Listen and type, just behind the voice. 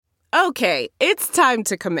Okay, it's time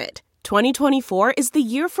to commit. 2024 is the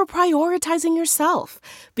year for prioritizing yourself.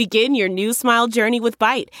 Begin your new smile journey with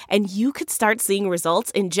Byte, and you could start seeing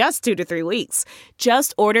results in just 2 to 3 weeks.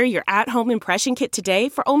 Just order your at-home impression kit today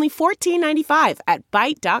for only $14.95 at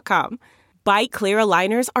Byte.com. Byte Clear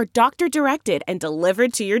aligners are doctor-directed and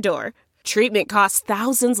delivered to your door. Treatment costs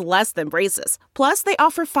thousands less than braces. Plus, they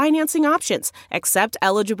offer financing options, accept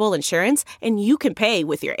eligible insurance, and you can pay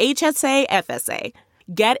with your HSA FSA.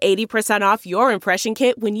 Get 80% off your impression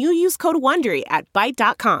kit when you use code WONDERY at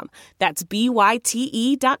Byte.com. That's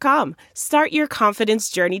BYTE.com. Start your confidence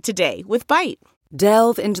journey today with Byte.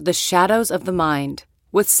 Delve into the shadows of the mind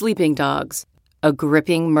with Sleeping Dogs, a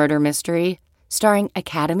gripping murder mystery starring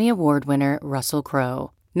Academy Award winner Russell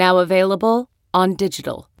Crowe. Now available on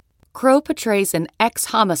digital. Crowe portrays an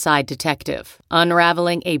ex-homicide detective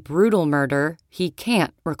unraveling a brutal murder he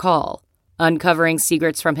can't recall. Uncovering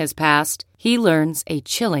secrets from his past, he learns a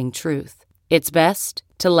chilling truth. It's best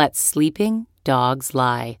to let sleeping dogs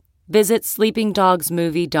lie. Visit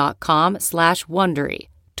sleepingdogsmovie.com/Wondery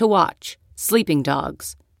to watch Sleeping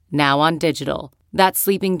Dogs, now on digital. That's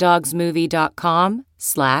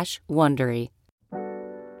sleepingdogsmovie.com/Wondery.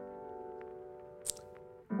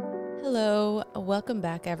 Hello, welcome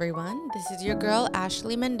back, everyone. This is your girl,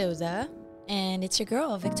 Ashley Mendoza. And it's your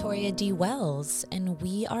girl, Victoria D. Wells, and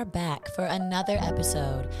we are back for another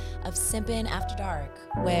episode of Simpin' After Dark,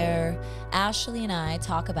 where Ashley and I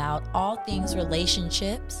talk about all things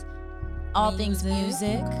relationships, all things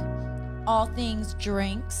music, all things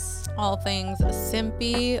drinks, all things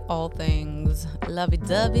simpy, all things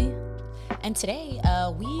lovey-dovey. And today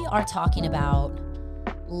we are talking about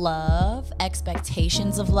love,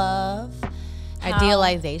 expectations of love,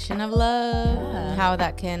 idealization of love, how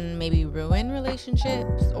that can maybe ruin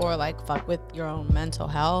relationships or like fuck with your own mental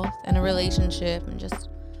health in a relationship and just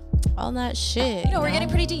all that shit. You know, we're getting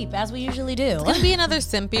pretty deep as we usually do. It's gonna be another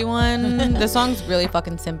simpy one. The song's really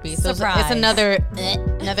fucking simpy. So Surprise. it's another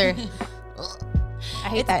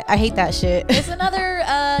I hate that shit. It's another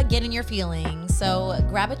get in your feelings. So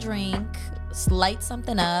grab a drink, light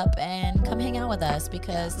something up, and come hang out with us,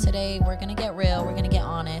 because today we're gonna get real, we're gonna get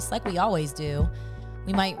honest, like we always do.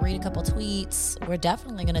 We might read a couple tweets. We're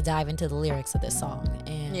definitely gonna dive into the lyrics of this song,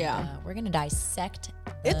 and we're gonna dissect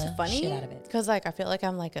It's the funny shit out of it. because like I feel like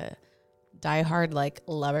I'm like a diehard like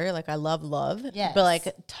lover, like I love love, Yes. but like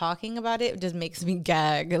talking about it just makes me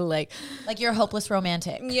gag. Like you're a hopeless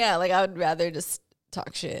romantic. yeah, like I would rather just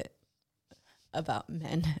talk shit about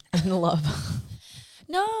men and love.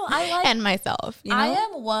 No, I like and myself, you know? I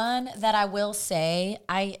am one that I will say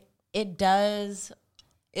it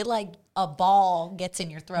like a ball gets in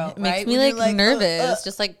your throat. It makes right? me When like you're nervous,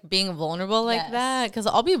 just like being vulnerable like Yes. that. Because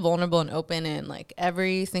I'll be vulnerable and open in like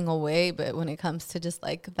every single way, but when it comes to just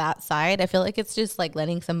like that side, I feel like it's just like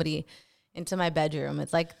letting somebody into my bedroom.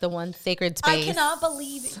 It's like the one sacred space. I cannot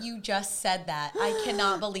believe you just said that.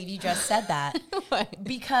 What?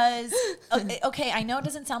 Because, okay, I know it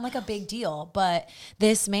doesn't sound like a big deal, but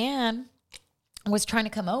this man was trying to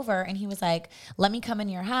come over and he was like, let me come in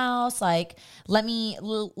your house. Like,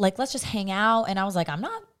 let's just hang out. And I was like, I'm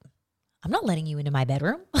not letting you into my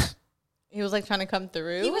bedroom. He was like trying to come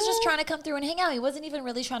through. He was just trying to come through and hang out. He wasn't even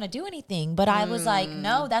really trying to do anything. But I was like,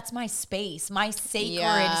 no, that's my space, my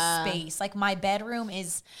sacred space. Like my bedroom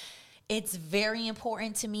it's very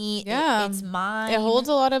important to me. Yeah. It's mine. It holds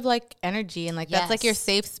a lot of like energy and like that's like your Yes.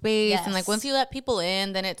 safe space. And like Yes. once you let people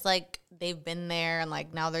in, then it's like they've been there and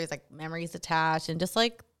like now there's like memories attached and just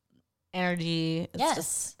like energy. It's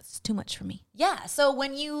just too much for me. Yeah. So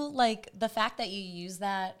when you like the fact that you use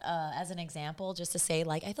that as an example, just to say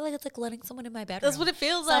like, I feel like it's like letting someone in my bedroom. That's what it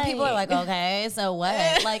feels Some like. people are like, okay, so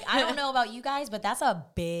what? Like, I don't know about you guys, but that's a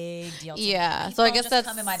big deal to me. Yeah. Please So I don't guess just that's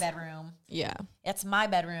come in my bedroom. Yeah. It's my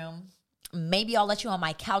bedroom. Maybe I'll let you on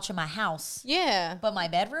my couch in my house. Yeah. But my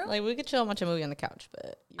bedroom? Like we could chill and watch a movie on the couch,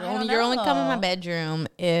 but I don't you're only coming in my know. bedroom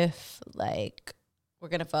if like we're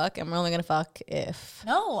gonna fuck, and we're only gonna fuck if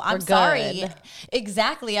No, I'm we're sorry. good.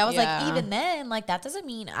 Exactly. I was Yeah. like, even then, like that doesn't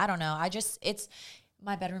mean, I don't know.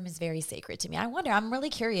 My bedroom is very sacred to me. I wonder, I'm really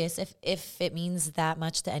curious if it means that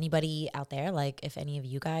much to anybody out there. Like if any of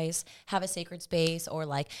you guys have a sacred space, or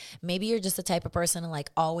like maybe you're just the type of person to like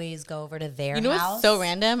always go over to their You know house. what's so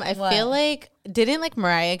random? I What? feel like didn't like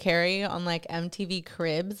Mariah Carey on like MTV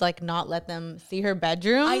Cribs like not let them see her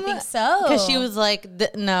bedroom? I think so. Because she was like,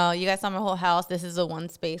 no, you guys saw my whole house. This is the one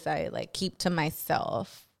space I like keep to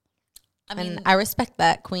myself. I mean, And I respect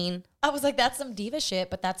that, queen. I was like, that's some diva shit,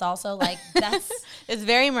 but that's also like, that's, It's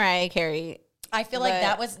very Mariah Carey. I feel like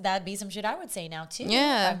that'd be some shit I would say now too.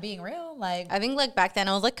 Yeah. If I'm being real. Like, I think like back then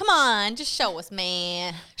I was like, come on, just show us,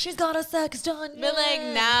 man. she's got a sex done. But like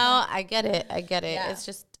now I get it. Yeah.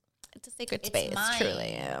 It's a sacred It's space, mine.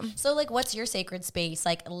 truly. Yeah. So, like, what's your sacred space?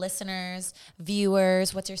 Like, listeners,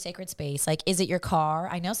 viewers, what's your sacred space? Like, is it your car?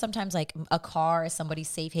 I know sometimes, like, a car is somebody's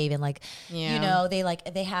safe haven. Like, Yeah. you know,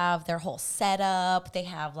 they have their whole setup. They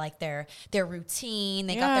have, like, their routine.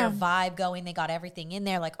 They got their vibe going. They got everything in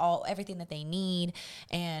there, like, everything that they need.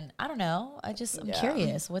 And I don't know. I'm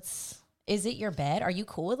curious. Is it your bed? Are you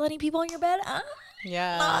cool with letting people in your bed?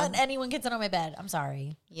 Yeah. Not anyone can sit on my bed. I'm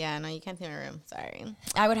sorry. Yeah, no, you can't see my room. Sorry.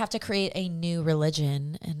 I would have to create a new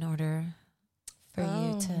religion in order for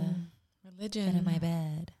you to Religion. get in my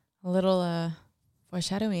bed. A little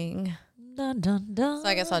foreshadowing. Dun, dun, dun. So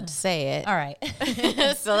I guess I'll just say it. All right.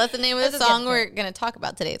 So that's the name of the Let's just song get we're going to talk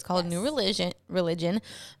about today. It's called New Religion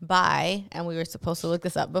by, and we were supposed to look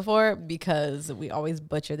this up before because we always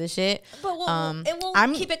butcher this shit. But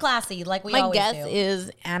we'll keep it classy like we My always guess do.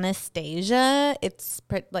 is Anastasia. It's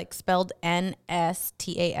like spelled Nstasia.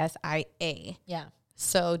 Yeah.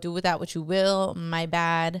 So do with that what you will. My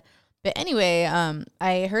bad. But anyway,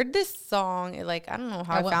 I heard this song. Like, I don't know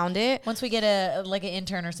how I found it. Once we get an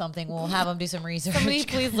intern or something, we'll have them do some research. Somebody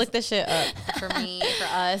please look this shit up for me, for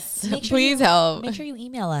us. Make sure Please help. Make sure you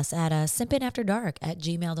email us at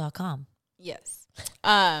simpinafterdark@gmail.com. Yes.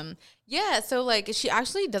 Yeah, so like she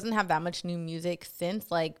actually doesn't have that much new music since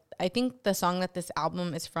like I think the song that this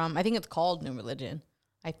album is from, I think it's called New Religion.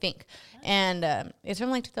 I think. And it's from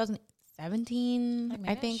like 2017,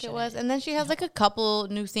 I think it was. And then she has like a couple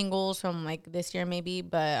new singles from like this year maybe,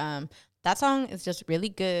 but that song is just really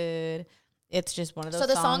good. It's just one of those So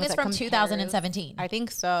the songs song is that from compares. 2017. I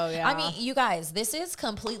think so, yeah. I mean, you guys, this is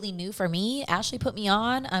completely new for me. Ashley put me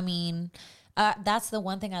on. I mean, that's the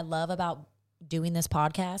one thing I love about doing this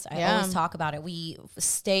podcast. I always talk about it. We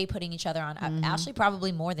stay putting each other on. Ashley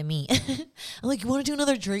probably more than me. I'm like, you want to do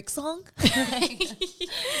another Drake song?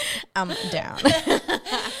 I'm down.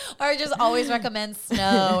 Or just always recommend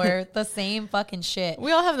Snow or the same fucking shit.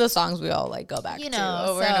 We all have those songs we all like go back You to know,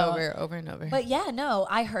 over and over. But yeah, no,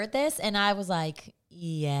 I heard this and I was like,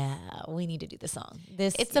 yeah, we need to do the song.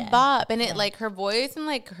 It's a bop, and it like her voice and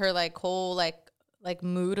like her like whole like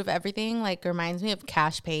mood of everything like reminds me of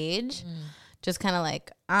Cash Page. Just kind of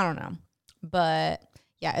like, I don't know, but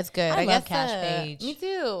yeah, it's good. I love guess Cash Page. Me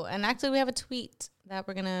too. And actually, we have a tweet that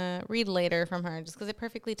we're gonna read later from her, just because it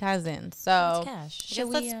perfectly ties in. So Cash.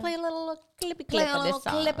 let's play a little clippy clip of this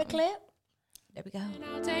song. Clip. There we go.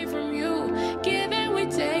 I'll take from you, give and we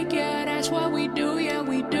take, yeah, that's what we do, yeah,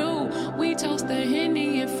 we do. We toast the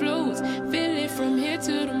Henny and flutes, feel it from here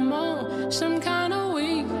to the moon, some kind of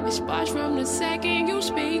week. It sparks from the second you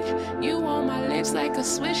speak. You on my lips like a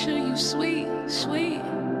swisher, you sweet, sweet.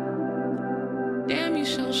 Damn, you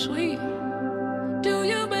so sweet. Do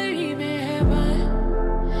you believe in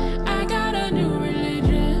heaven? I got a new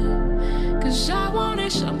religion, 'cause I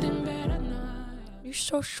wanted something better now. You're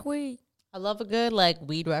so sweet. I love a good like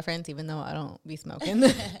weed reference, even though I don't be smoking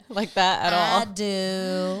like that at all. I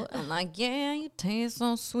do. I'm like, yeah, you taste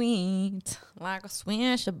so sweet, like a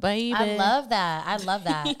swisher, baby. I love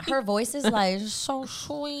that. Her voice is like so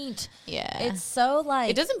sweet. Yeah, It's so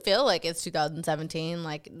like it doesn't feel like it's 2017.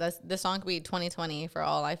 Like this song could be 2020 for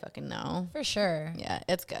all I fucking know. for sure. Yeah,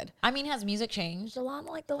 it's good. I mean, has music changed a lot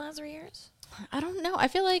like the last 3 years? I don't know. I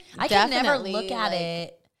feel like I can never definitely, look at like,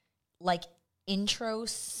 it like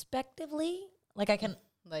introspectively. Like I can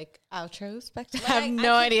like outrospective. like, I have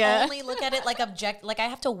no I idea. can only look at it like like I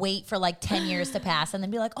have to wait for like 10 years to pass and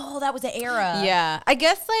then be like, oh, that was the era. Yeah, I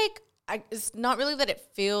guess like it's not really that it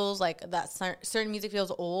feels like that certain music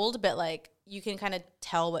feels old, but like you can kind of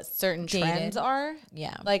tell what certain Dated. trends are.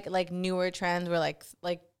 Yeah. Like newer trends where like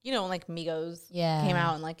you know, like Migos Yeah. came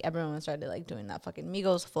out and like everyone started like doing that fucking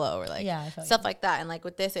Migos flow or like Yeah, I feel stuff like that. And like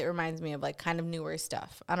with this, it reminds me of like kind of newer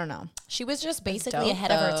stuff. I don't know. She was just It's basically dope, ahead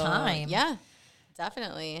of her though. time. Yeah,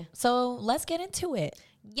 definitely. So let's get into it.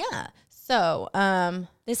 Yeah. So,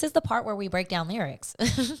 This is the part where we break down lyrics.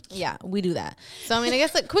 yeah, we do that. So, I mean, I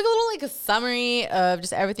guess like quick little like a summary of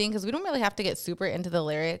just everything because we don't really have to get super into the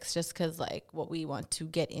lyrics just because like what we want to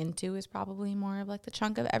get into is probably more of like the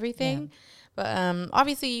chunk of everything. Yeah. But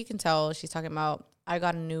obviously you can tell she's talking about I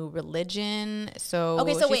got a new religion. So,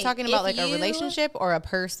 Okay, so she's wait, talking about if like a you- relationship or a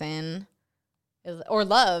person or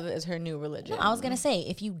love is her new religion. I was going to say,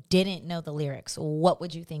 if you didn't know the lyrics, what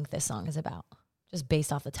would you think this song is about? Just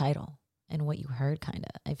based off the title and what you heard, kind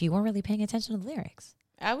of. If you weren't really paying attention to the lyrics.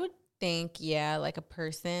 I would think, yeah, like a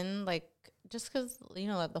person, like just because, you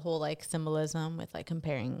know, the whole like symbolism with like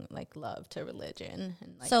comparing like love to religion.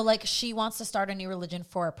 And, like, So, like, she wants to start a new religion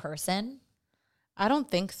for a person. I don't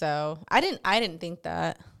think so. I didn't think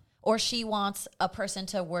that. Or she wants a person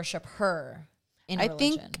to worship her in religion.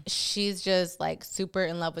 think she's just like super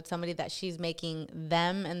in love with somebody that she's making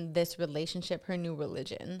them and this relationship her new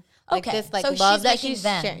religion. Like Okay. this like So love she's that making she's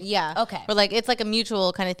them. sharing. Yeah. Okay. Or like it's like a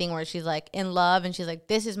mutual kind of thing where she's like in love and she's like,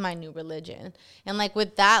 this is my new religion. And like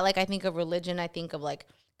with that, like I think of religion, I think of like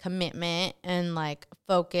commitment and like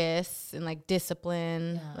focus and like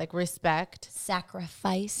discipline, like respect.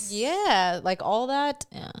 Sacrifice. Yeah. Like all that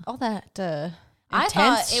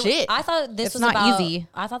intense shit. I thought this It's was not about, easy.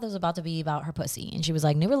 I thought this was about to be about her pussy, and she was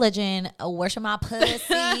like, "New religion, worship my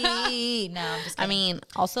pussy." No, I'm just I kidding. mean,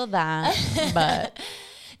 also that, but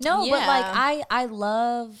No, but Yeah. like I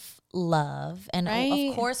love, and Right?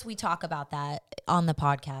 of course we talk about that on the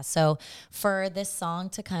podcast. So for this song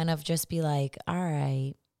to kind of just be like, all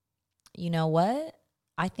right, you know what?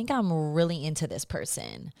 I think I'm really into this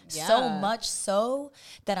person. So Yeah. much so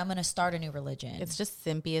that I'm gonna start a new religion. it's just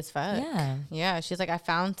simpy as fuck. Yeah. Yeah. She's like, I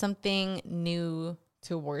found something new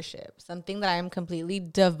to worship, something that I'm completely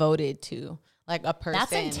devoted to. Like a person.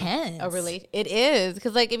 That's intense. A relate. It is.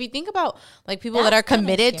 Because like if you think about like people that That's are kinda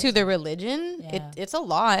committed to scary. their religion, Yeah. it's a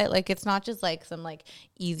lot. Like it's not just like some like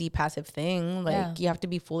easy passive thing. Like Yeah. you have to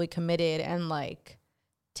be fully committed and like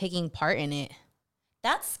taking part in it.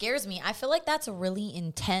 That scares me. I feel like that's really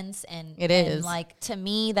intense, and It and, is. like to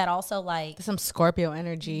me that also like Some Scorpio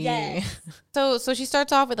energy. Yes. So she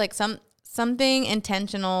starts off with like something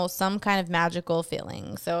intentional, some kind of magical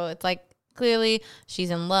feeling. So it's like clearly she's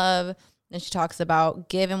in love, and she talks about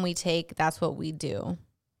give and we take. That's what we do.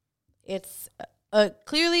 It's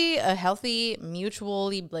clearly a healthy,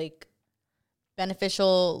 mutually like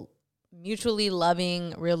beneficial, mutually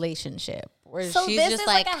loving relationship. Where so she's this just is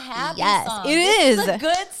like, like a happy yes, song. it This is a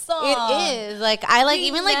good song. It is. Like I like We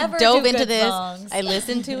even like never dove do into good this. songs. I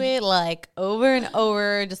listened to it like over and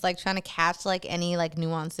over, just like trying to catch like any like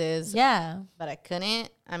nuances. Yeah. But I couldn't.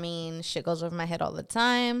 I mean, shit goes over my head all the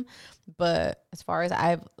time. But as far as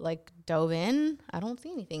I've like dove in, I don't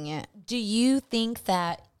see anything yet. Do you think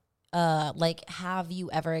that like have you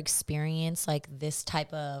ever experienced like this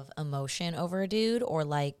type of emotion over a dude, or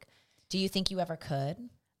like do you think you ever could?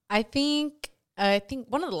 I think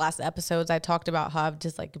one of the last episodes I talked about how I've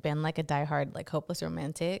just like been like a diehard like hopeless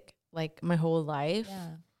romantic like my whole life. Yeah.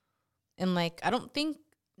 And like I don't think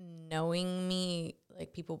knowing me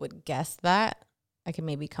like people would guess that. I can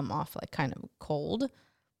maybe come off like kind of cold,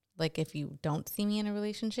 like if you don't see me in a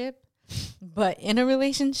relationship. But in a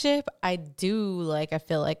relationship, I do like I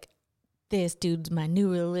feel like this dude's my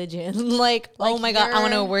new religion. like oh my God, I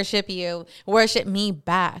want to you're- worship you, worship me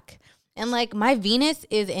back. And like my Venus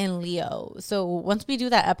is in Leo. So once we do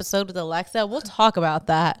that episode with Alexa, we'll talk about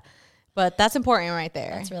that. But that's important right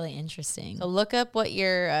there. That's really interesting. So look up what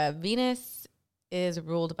your Venus is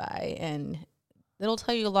ruled by, and it'll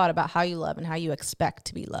tell you a lot about how you love and how you expect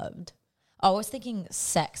to be loved. I was thinking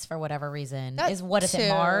sex for whatever reason. That Is what is too. it,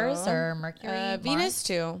 Mars or Mercury? Venus Mars?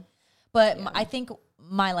 too. But I think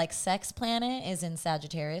my like sex planet is in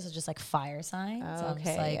Sagittarius, it's just like fire sign. So I'm just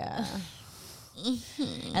Okay, like, yeah.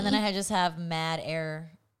 and then I just have mad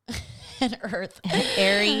air and earth.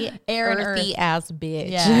 Airy, Air and earthy earth. ass bitch.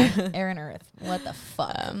 Yeah, air and earth. What the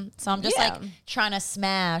fuck? So I'm just yeah. like trying to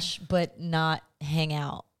smash, but not hang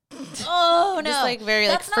out. Oh no! Just, like, very,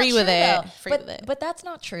 like, That's not free with true, it. though. Free but, with it. But that's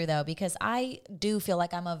not true though, because I do feel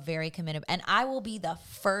like I'm a very committed, and I will be the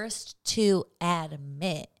first to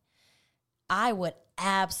admit I would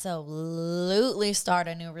absolutely start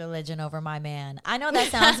a new religion over my man. I know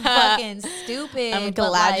that sounds fucking stupid. I'm but,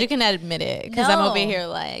 glad you like, can admit it, because I'm over No. here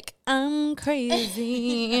like I'm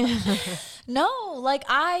crazy. No, like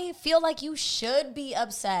I feel like you should be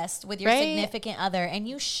obsessed with your Right? significant other, and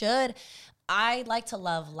you should. I like to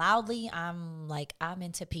love loudly. I'm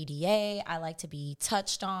into PDA. I like to be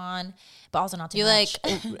touched on, but also not too You much.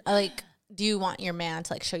 like do you want your man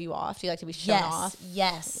to like show you off? Do you like to be shown off?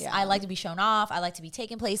 Yes. Yeah. I like to be shown off. I like to be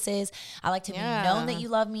taken places. I like to Yeah. be known that you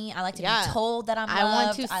love me. I like to Yeah. be told that I'm I want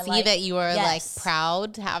loved. to see that you are Yes. like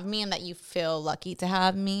proud to have me and that you feel lucky to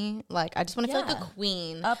have me. Like I just want to feel like Yeah. a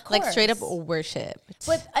queen. Of Like straight up course. worship.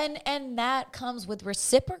 But and that comes with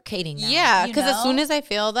reciprocating that. Yeah, you because as soon know? as I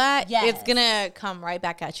feel that, Yes. it's gonna come right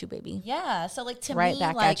back at you, baby. Yeah, so like to Right me,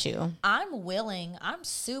 back like at you. I'm willing. I'm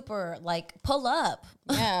super like pull up,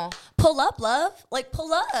 Yeah. pull up, love. Like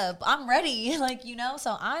pull up. I'm ready. Like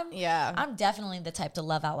so I'm Yeah. I'm definitely the type to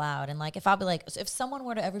love out loud. And like if I'll be like if someone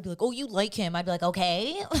were to ever be like, oh, you like him, I'd be like,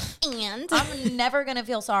 okay. And I'm never gonna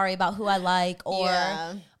feel sorry about who I like or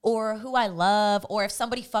Yeah. or who I love, or if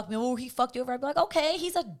somebody fucked me, he fucked you over, I'd be like, okay,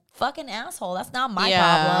 he's a fucking asshole. That's not my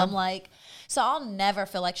problem. Like, so I'll never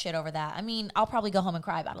feel like shit over that. I mean, I'll probably go home and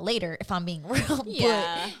cry about it later if I'm being real.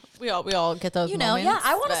 Yeah, we all get those. You know, moments,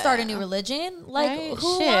 I want to start a new religion. Like, right?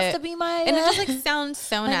 who wants to be my? And it just like sounds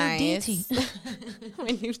so nice. deity. My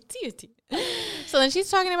new deity. So then she's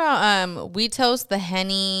talking about we toast the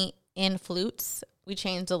Henny in flutes. We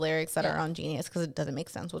changed the lyrics that are on Genius because it doesn't make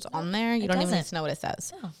sense what's on there. You don't even need to know what it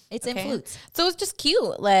says. No, it's in flutes. So it's just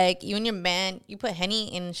cute. Like you and your band, you put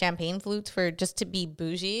Henny in champagne flutes for just to be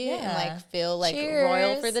bougie and like feel like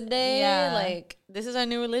royal for the day. Yeah. Like this is our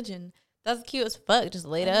new religion. That's cute as fuck. Just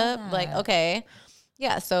laid up. that. Like, okay.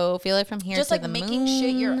 Yeah, so feel it from here Just to like the making moon.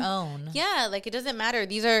 shit your own. Yeah, like it doesn't matter.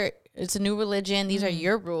 It's a new religion. These are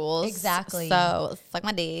your rules. Exactly. So suck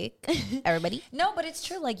my dick, everybody. No, but it's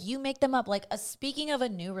true. Like you make them up. Like speaking of a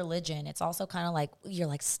new religion, it's also kind of like you're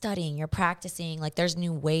like studying, you're practicing. Like there's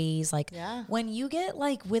new ways. Like when you get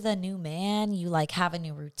like with a new man, you like have a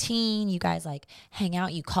new routine. You guys like hang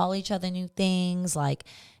out. You call each other new things. Like.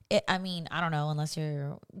 I mean, I don't know, unless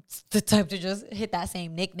you're the type to just hit that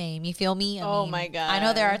same nickname. You feel me? I mean, my God. I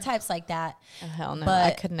know there are types like that. Oh, hell no. But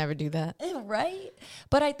I could never do that. Right?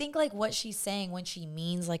 But I think like what she's saying when she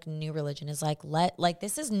means like new religion is like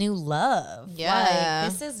this is new love. Yeah.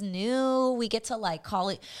 Like this is new. We get to like call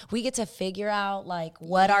it, we get to figure out like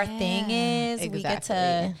what our thing is. Exactly. We get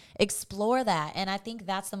to explore that. And I think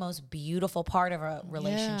that's the most beautiful part of a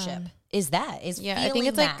relationship. Is feeling I think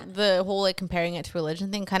it's that. like the whole like comparing it to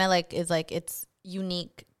religion thing kind of like is like it's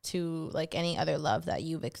unique to like any other love that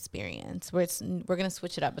you've experienced where we're gonna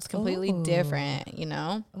switch it up. It's completely different, you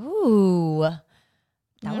know? Ooh.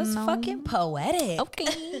 That was fucking poetic.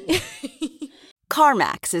 Okay.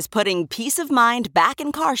 CarMax is putting peace of mind back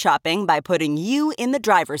in car shopping by putting you in the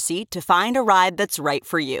driver's seat to find a ride that's right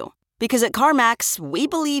for you. Because at CarMax, we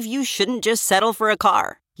believe you shouldn't just settle for a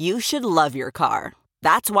car. You should love your car.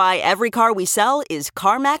 That's why every car we sell is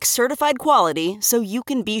CarMax certified quality, so you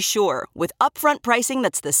can be sure with upfront pricing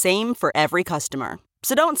that's the same for every customer.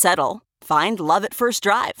 So don't settle. Find love at first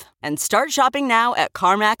drive and start shopping now at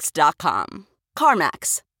CarMax.com.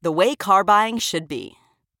 CarMax, the way car buying should be.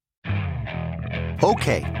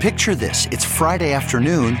 Okay, picture this. It's Friday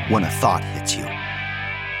afternoon when a thought hits you.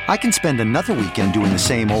 I can spend another weekend doing the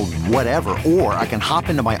same old whatever, or I can hop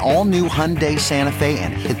into my all-new Hyundai Santa Fe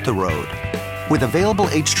and hit the road. With available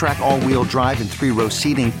H-Track all-wheel drive and 3-row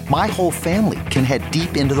seating, my whole family can head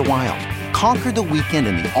deep into the wild. Conquer the weekend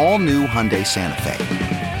in the all-new Hyundai Santa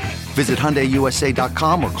Fe. Visit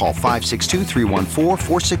HyundaiUSA.com or call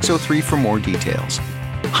 562-314-4603 for more details.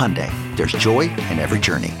 Hyundai, there's joy in every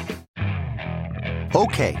journey.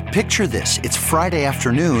 Okay, picture this. It's Friday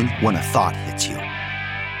afternoon when a thought hits you.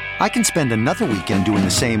 I can spend another weekend doing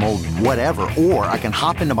the same old whatever, or I can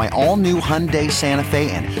hop into my all-new Hyundai Santa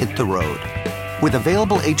Fe and hit the road. With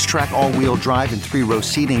available H-Track all-wheel drive and 3-row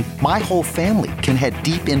seating, my whole family can head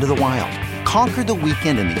deep into the wild. Conquer the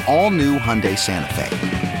weekend in the all-new Hyundai Santa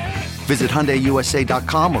Fe. Visit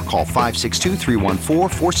HyundaiUSA.com or call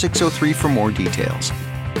 562-314-4603 for more details.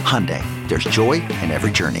 Hyundai, there's joy in every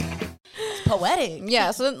journey. Poetic. Yeah,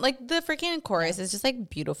 so like the freaking chorus is just like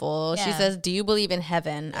beautiful. She says, "Do you believe in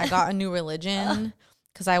heaven? I got a new religion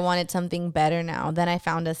because I wanted something better now. Then I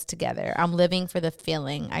found us together. I'm living for the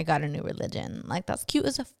feeling. I got a new religion." Like that's cute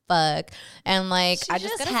as a fuck. And like She's I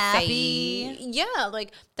just just gotta happy. say, yeah,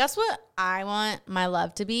 like that's what I want my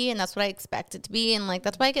love to be, and that's what I expect it to be. And like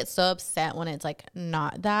that's why I get so upset when it's like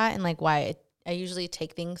not that, and like why I usually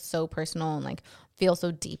take things so personal and like feel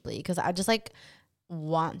so deeply because I just like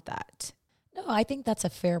want that. No, I think that's a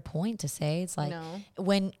fair point to say. It's like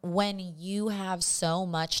when you have so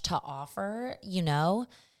much to offer, you know,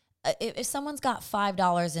 if someone's got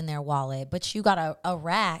 $5 in their wallet, but you got a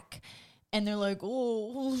rack and they're like,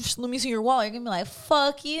 "Oh, let me see your wallet," you're going to be like,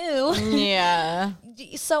 "Fuck you." Yeah.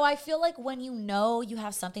 So I feel like when you know you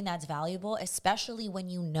have something that's valuable, especially when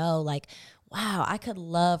you know like, wow, I could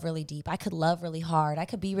love really deep. I could love really hard. I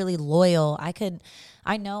could be really loyal. I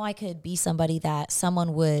know I could be somebody that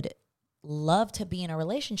someone would love to be in a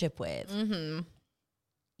relationship with. Mm-hmm.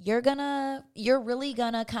 You're really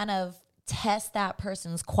gonna kind of test that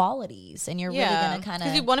person's qualities, and you're really gonna kind of,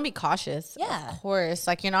 because you want to be cautious. Yeah, of course.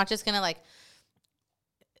 Like you're not just gonna like,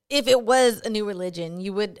 if it was a new religion,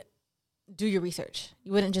 you would do your research.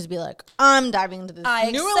 You wouldn't just be like, I'm diving into this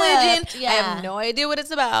new religion. I have no idea what it's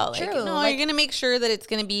about. True. Like, no, you're going to make sure that it's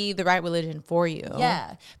going to be the right religion for you.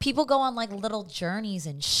 Yeah. People go on like little journeys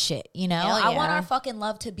and shit, you know? Hell I want yeah. our fucking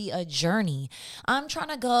love to be a journey. I'm trying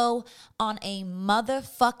to go on a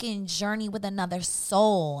motherfucking journey with another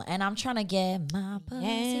soul. And I'm trying to get my pussy.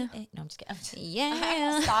 Yeah. No, I'm just kidding. Yeah. I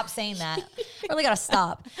gotta stop saying that. Really gotta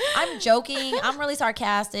stop. I'm joking. I'm really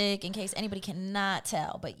sarcastic in case anybody cannot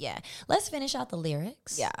tell. But yeah, let's finish out the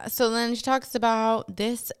lyrics. Yeah. So then she talks about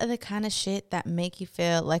this are the kind of shit that make you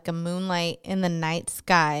feel like a moonlight in the night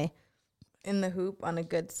sky, in the hoop on a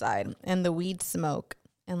good side, and the weed smoke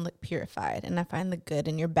and look purified. And I find the good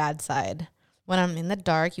in your bad side. When I'm in the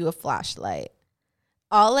dark, you a flashlight.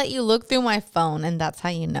 I'll let you look through my phone, and that's how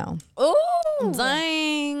you know. Ooh.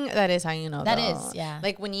 Dang. That is how you know. That though. is, yeah.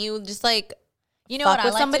 Like when you just like, You know fuck what I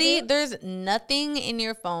with like to somebody, do? there's nothing in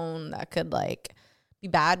your phone that could like be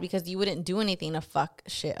bad because you wouldn't do anything to fuck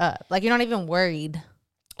shit up. Like you're not even worried.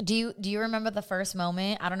 Do you remember the first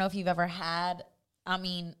moment? I don't know if you've ever had. I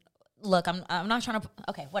mean, look, I'm not trying to.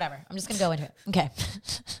 Okay, whatever. I'm just gonna go into it. Okay.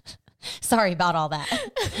 Sorry about all that.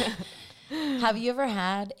 Have you ever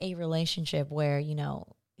had a relationship where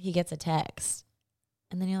he gets a text,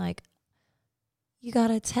 and then you're like, "You got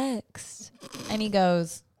a text," and he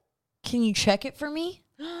goes, "Can you check it for me?"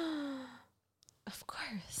 Of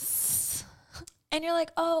course. And you're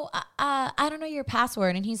like, "Oh, I don't know your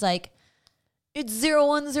password," and he's like, "It's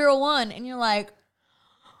 0101," and you're like,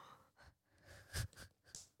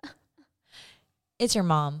 "It's your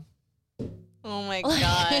mom." Oh my Like,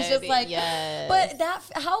 god. it's just like, yes.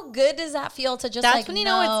 but how good does that feel to just that's like when you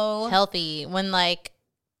know know it's healthy. When like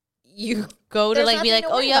you go to There's like be nothing like, to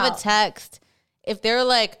oh, worry you have a about. text. If they're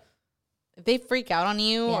like, if they freak out on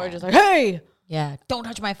you or Yeah. just like, hey, Yeah, don't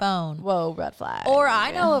touch my phone. whoa, red flag. Or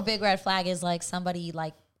I know a big red flag is like somebody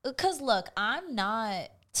like, because look, I'm not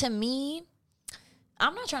trying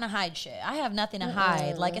to hide shit. I have nothing to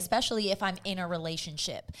hide. Like, especially if I'm in a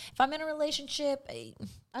relationship. If I'm in a relationship, I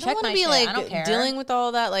check don't want my to be shit. I don't like care. dealing with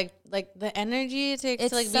all that, like the energy it takes It's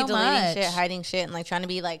to like so be deleting much. shit, hiding shit, and like trying to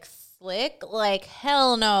be like slick. Like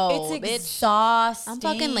hell no, It's bitch. exhausting. I'm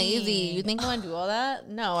fucking lazy. You think I want to do all that?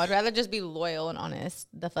 No, I'd rather just be loyal and honest.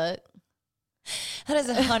 The fuck. That is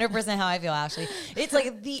 100% how I feel, Ashley. It's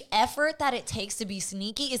like the effort that it takes to be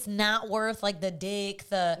sneaky is not worth like the dick,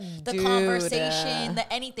 the Dude. conversation, the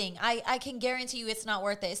anything. I can guarantee you it's not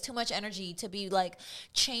worth it. It's too much energy to be like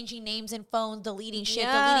changing names and phones, deleting shit,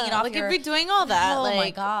 deleting it off like your... if you're doing all that, Oh my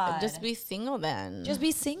like, God. just be single then. Just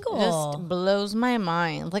be single. Just blows my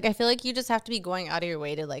mind. Like I feel like you just have to be going out of your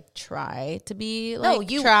way to like try to be like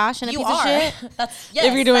trash and a piece of shit. That's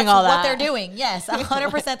If you're doing that's all what that. they're doing. Yes,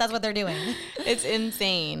 100% that's what they're doing. It's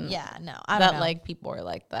insane. Yeah, no, I don't that know. like people are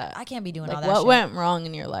like that. I can't be doing like all that what shit. went wrong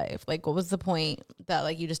in your life? Like what was the point that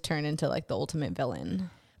like you just turned into like the ultimate villain?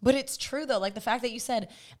 But it's true though. Like the fact that you said,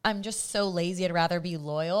 I'm just so lazy, I'd rather be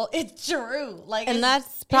loyal. It's true. Like, And it's-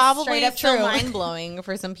 that's it's probably straight up still true. mind blowing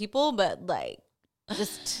for some people, but like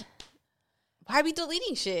just why be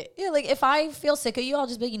deleting shit? Yeah, like if I feel sick of you, I'll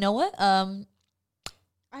just be, you know what?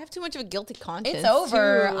 I have too much of a guilty conscience. It's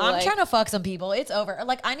over. too, I'm like- trying to fuck some people. It's over.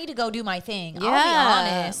 Like I need to go do my thing. I'll Yeah,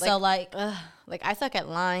 be honest. So like, ugh, like I suck at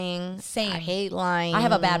lying. Same. I hate lying. I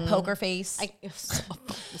have a bad poker face.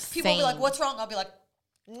 People be like, "What's wrong?" I'll be like,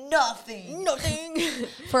 "Nothing." Nothing.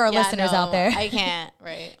 For our listeners out there, I can't.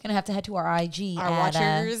 Right. gonna have to head to our IG, Our at,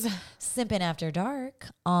 watchers. Simpin' After Dark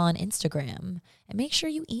on Instagram, and make sure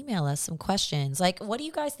you email us some questions. Like, what do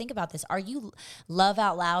you guys think about this? Are you love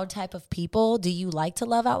out loud type of people? Do you like to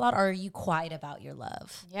love out loud, or are you quiet about your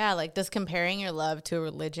love? Yeah, like does comparing your love to a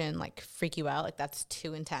religion like freak you out? Like that's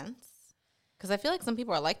too intense? Because I feel like some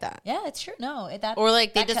people are like that. Yeah, it's true. No, that Or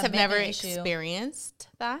like they that just have never commitment issue. experienced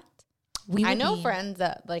that. We I would know be- friends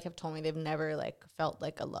that like have told me they've never like felt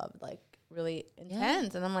like a love like really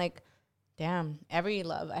intense, and I'm like, damn, every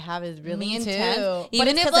love I have is really Me intense. too. But Even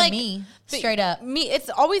it's if 'cause of like me, but straight up. me,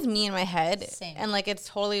 it's always me in my head, Same. and like it's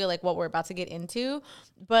totally like what we're about to get into.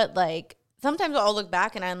 But like sometimes I'll look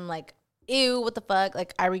back and I'm like, ew, what the fuck?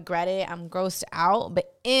 Like I regret it. I'm grossed out.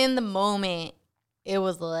 But in the moment, it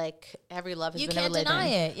was like every love has You been a can't religion. deny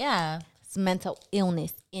it. Yeah, It's mental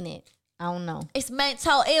illness in it. I don't know. it's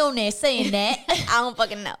mental illness saying that. I don't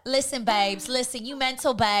fucking know. Listen, babes. Listen, you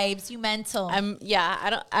mental, babes. You mental.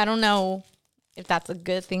 I don't know if that's a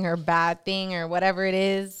good thing or a bad thing or whatever it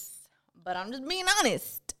is, but I'm just being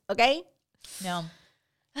honest, okay? No.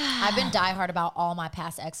 I've been diehard about all my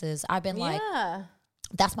past exes. I've been like, Yeah.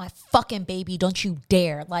 that's my fucking baby. Don't you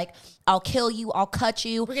dare. Like, I'll kill you. I'll cut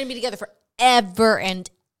you. We're going to be together forever and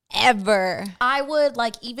ever. I would,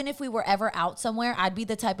 like, even if we were ever out somewhere, I'd be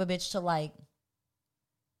the type of bitch to, like,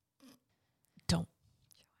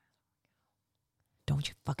 don't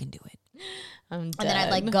you fucking do it. I'm dead. And then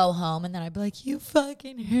I'd, like, go home, and then I'd be like, you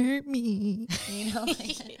fucking hurt me. You know?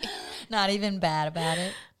 Like, not even bad about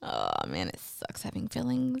it. Oh, man, it sucks having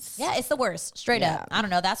feelings. Yeah, it's the worst. Straight up. I don't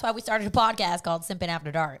know. That's why we started a podcast called Simpin'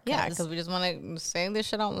 After Dark. Yeah, because we just want to say this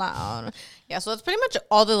shit out loud. Yeah, so that's pretty much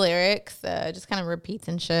all the lyrics. Just kind of repeats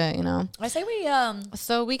and shit, you know. I say we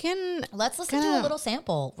So we can let's listen to a little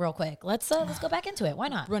sample real quick. Let's go back into it. Why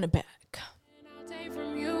not? run it back. I'll take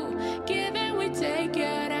from you. Give and we take,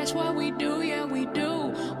 yeah, that's what we do, yeah, we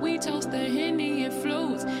do. We toast the Henny and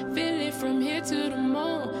flutes, feel it from here to the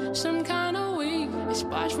moon. Some kind of week, it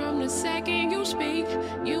sparks from the second you speak.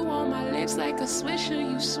 You on my lips like a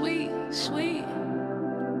swisher, you sweet, sweet.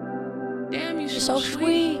 Damn, you so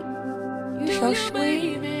sweet. You're so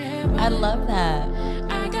sweet. I love that.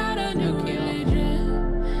 I got a new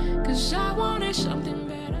religion, 'cause I wanted something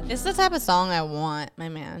better. This is the type of song I want my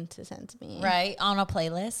man to send to me. Right? On a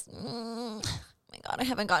playlist. Oh my God, I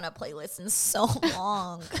haven't gotten a playlist in so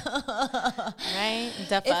long. Right?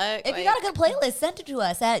 The fuck? If you got a good playlist, send it to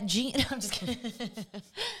us at G. No, I'm just kidding.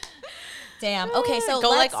 Damn. Okay, so go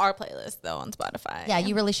like our playlist though on Spotify. Yeah,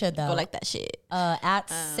 you really should though. go like that shit. At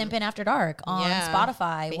Simpin' After Dark on yeah,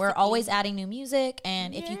 Spotify. We're basically. always adding new music,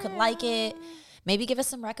 and if you could like it, maybe give us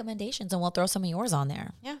some recommendations, and we'll throw some of yours on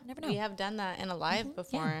there. Yeah, never know. We have done that in a live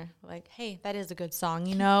before. Like, hey, that is a good song.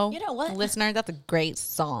 You know what, listener, that's a great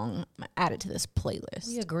song. I'm gonna add it to this playlist.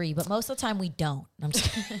 We agree, but most of the time we don't. I'm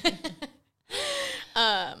just kidding.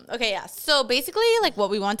 Okay, yeah. So basically, like what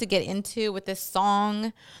we want to get into with this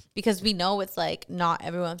song, because we know it's like not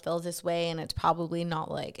everyone feels this way, and it's probably not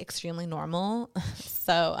like extremely normal.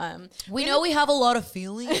 So we know we have a lot of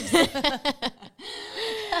feelings.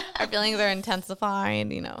 our feelings are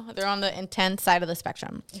intensified. You know, they're on the intense side of the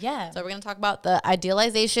spectrum. Yeah. So we're gonna talk about the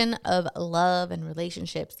idealization of love and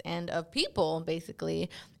relationships and of people, basically,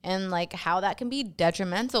 and like how that can be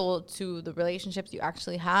detrimental to the relationships you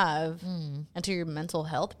actually have and to your mental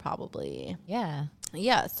health, probably. Yeah.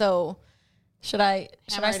 Yeah. So Should I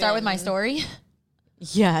start with my story?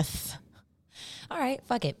 yes. All right,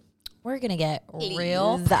 fuck it. We're going to get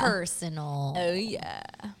real personal. Oh yeah.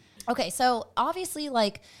 Okay, so obviously,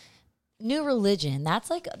 like, new religion,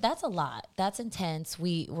 that's a lot. That's intense.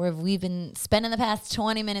 We've been spending the past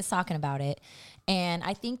 20 minutes talking about it. And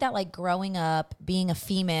I think that, like, growing up, being a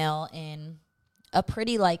female in a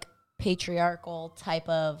pretty, like, patriarchal type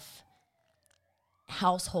of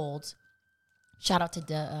household, shout out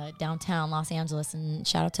to downtown Los Angeles, and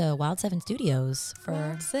shout out to Wild 7 Studios for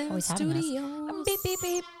always having us. Beep, beep,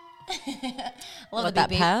 beep. Love the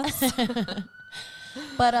beep, beep.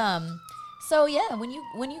 But so yeah, when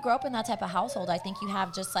you grow up in that type of household, I think you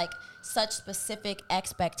have just like such specific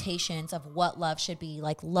expectations of what love should be.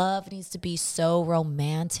 Like, love needs to be so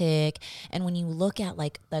romantic, and when you look at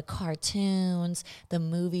like the cartoons, the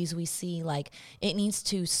movies we see, like, it needs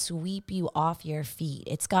to sweep you off your feet.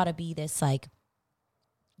 It's got to be this, like,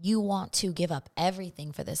 you want to give up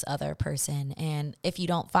everything for this other person. And if you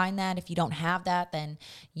don't find that, if you don't have that, then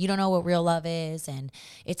you don't know what real love is. And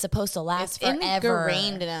it's supposed to last forever. It's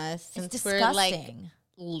ingrained in us It's since disgusting. we're like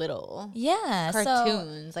little. Yeah.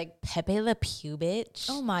 Cartoons like Pepe Le Pew, bitch.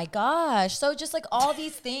 Oh my gosh. So just like all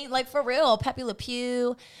these things, like for real, Pepe Le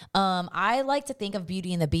Pew. I like to think of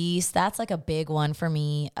Beauty and the Beast. That's like a big one for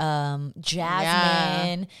me.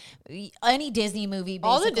 Jasmine, any Disney movie, basically.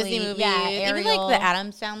 All the Disney movies. Yeah, Even Ariel. like the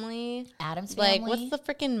Addams Family. Addams Like, Family. what's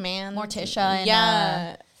the freaking man? Morticia and,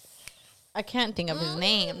 yeah. I can't think of his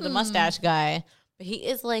name. The mustache guy. But he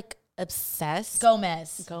is like obsessed.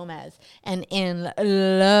 Gomez. And in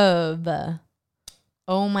love.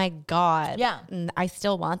 Oh my God. Yeah. I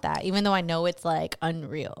still want that, even though I know it's like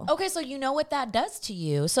unreal. Okay, so you know what that does to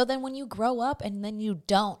you. So then when you grow up and then you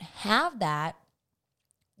don't have that,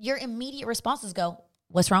 your immediate responses go,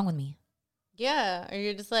 what's wrong with me? Yeah. Or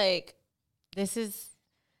you're just like, this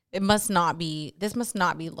must not be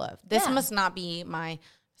love. This Yeah. must not be my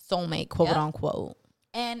soulmate, quote unquote.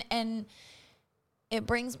 And it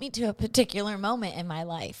brings me to a particular moment in my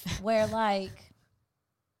life where, like,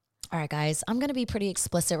 all right, guys, I'm going to be pretty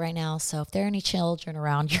explicit right now. So if there are any children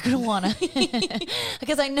around, you're going to want to,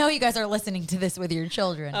 because I know you guys are listening to this with your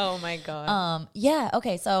children. Oh my God. Yeah.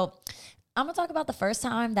 Okay. So I'm going to talk about the first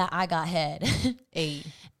time that I got head. Hey.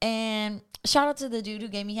 And shout out to the dude who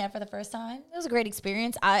gave me head for the first time. It was a great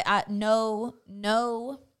experience. I no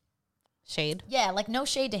Shade. Yeah, like, no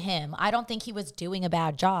shade to him. I don't think he was doing a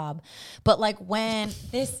bad job. But like when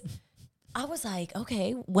this I was like,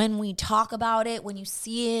 okay, when we talk about it, when you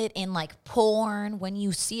see it in like porn, when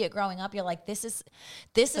you see it growing up, you're like, this is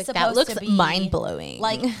Like, supposed that looks to be mind-blowing.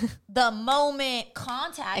 Like the moment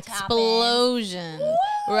contact explosion, happens,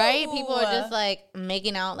 right? People are woo! just like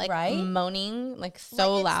making out, like Right? moaning, like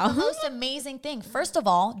so Like, loud. It's the most amazing thing. First of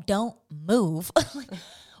all, don't move.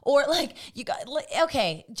 Or like you got like,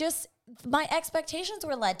 okay, just my expectations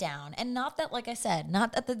were let down. And not that, like I said,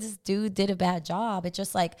 not that this dude did a bad job. It's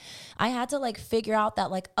just like I had to like figure out that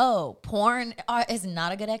like, oh, porn is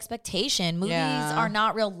not a good expectation. Movies are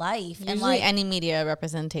not real life. Usually and like any media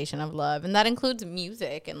representation of love. And that includes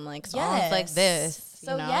music and like songs like this.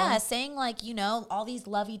 So you know? yeah, saying like, you know, all these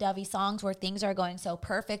lovey-dovey songs where things are going so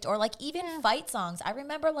perfect, or like even fight songs. I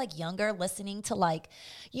remember like younger listening to like,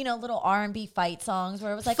 you know, little R&B fight songs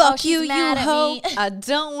where it was like, fuck oh, she's you, mad you at hoe. me. I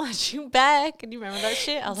don't want you back. And you remember that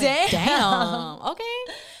shit? I was like, Damn. damn. Okay.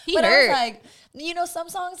 He But I hurt. was like, you know, some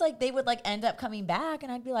songs like they would like end up coming back,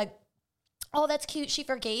 and I'd be like, oh, that's cute. She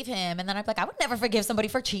forgave him. And then I'd be like, I would never forgive somebody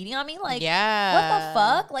for cheating on me. Like, Yeah. what the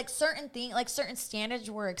fuck? Like certain things, like certain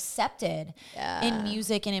standards were accepted Yeah. in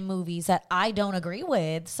music and in movies that I don't agree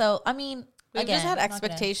with. So, I mean, We've again, just had I'm not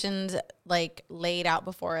gonna- expectations like laid out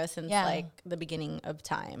before us since Yeah. like the beginning of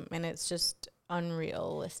time. And it's just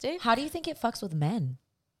unrealistic. How do you think it fucks with men?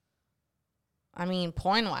 I mean,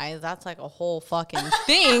 porn wise, that's like a whole fucking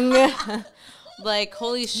thing. Like,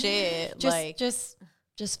 holy shit.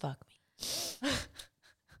 Just fuck me.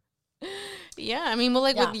 Yeah, I mean, well,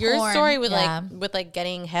 like Yeah, with your porn, story with yeah. like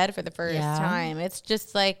getting head for the first Yeah. time, it's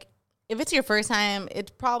just like if it's your first time,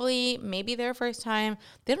 it's probably maybe their first time.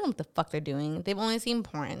 They don't know what the fuck they're doing. They've only seen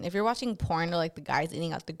porn. If you're watching porn or like the guy's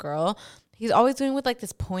eating out the girl, he's always doing with like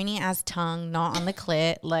this pointy ass tongue, not on the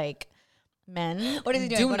clit. Like men, What is he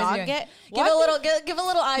doing? Do What is he not doing? get Give a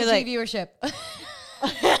little IG like- viewership.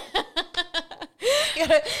 you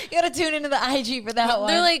gotta tune into the IG for that one.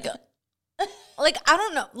 They're like I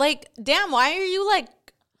don't know. Like, damn, why are you like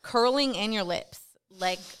curling in your lips?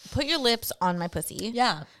 Like, put your lips on my pussy.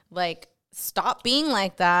 yeah. Like, stop being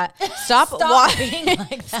like that. Stop being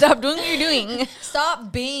like that. Stop doing what you're doing.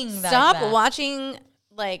 Stop being that. Stop watching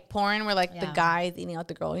like porn where like the Yeah. guy's eating out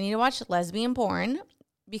the girl. You need to watch lesbian porn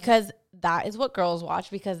because that is what girls watch,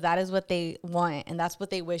 because that is what they want and that's what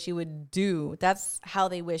they wish you would do. That's how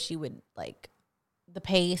they wish you would, like, the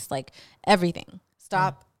pace, like everything.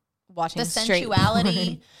 Stop watching the straight sensuality.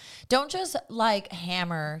 porn. Don't just like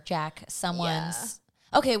hammer jack someone's.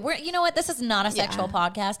 Okay, you know what? This is not a sexual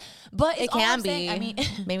podcast, but It it's all can I'm be. saying. I mean,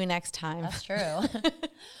 maybe next time. that's true.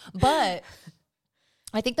 But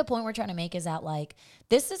I think the point we're trying to make is that like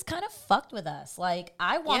this is kind of fucked with us. Like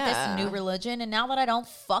I want Yeah. this new religion, and now that I don't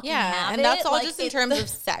fucking Yeah, have and it, that's all like, just in terms of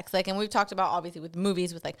sex. Like, and we've talked about obviously with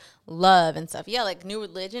movies, with like love and stuff. Yeah, like new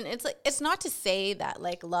religion. It's like, it's not to say that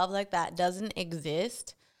like love like that doesn't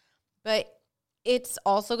exist, but it's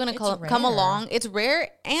also gonna come rare. along. It's rare,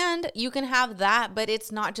 and you can have that, but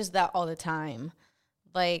it's not just that all the time.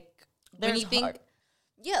 Like when There's you think, hard-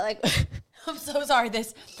 yeah, like I'm so sorry.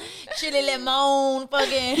 This chili lemon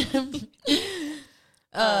fucking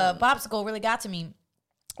popsicle really got to me.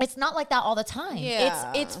 It's not like that all the time.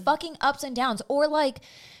 Yeah. It's fucking ups and downs. Or like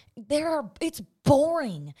it's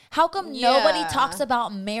boring. How come nobody Yeah. talks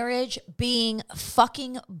about marriage being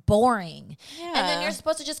fucking boring? And then Yeah. you're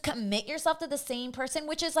supposed to just commit yourself to the same person,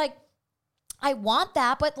 which is like, I want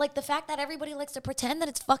that, but like the fact that everybody likes to pretend that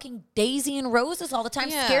it's fucking daisy and roses all the time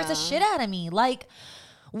scares the Yeah. shit out of me. Like,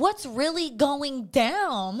 what's really going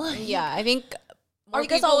down? Like, yeah, I think more you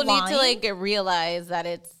guys people all need to lying? like realize that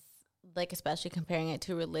it's like, especially comparing it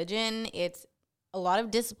to religion, it's a lot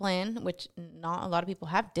of discipline, which not a lot of people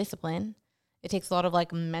have discipline. It takes a lot of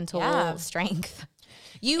like mental Yeah. strength.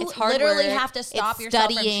 You It's hard literally work. have to stop It's yourself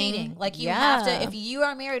from studying. cheating. Like you have Yeah. to, if you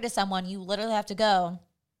are married to someone, you literally have to go,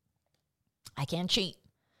 I can't cheat.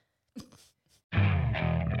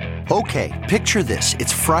 Okay, picture this.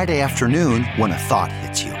 It's Friday afternoon when a thought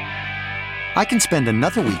hits you. I can spend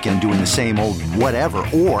another weekend doing the same old whatever,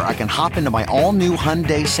 or I can hop into my all-new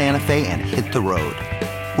Hyundai Santa Fe and hit the road.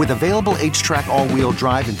 With available H-Track all-wheel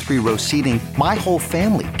drive and 3-row seating, my whole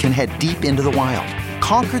family can head deep into the wild.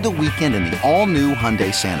 Conquer the weekend in the all-new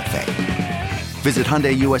Hyundai Santa Fe. Visit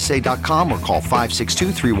HyundaiUSA.com or call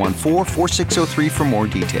 562-314-4603 for more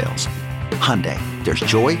details. Hyundai, there's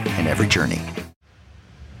joy in every journey.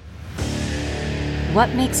 What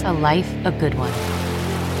makes a life a good one?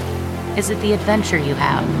 Is it the adventure you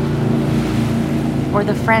have? Or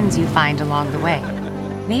the friends you find along the way?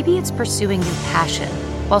 Maybe it's pursuing your passion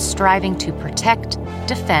while striving to protect,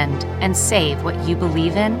 defend, and save what you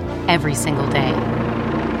believe in every single day.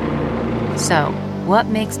 So, what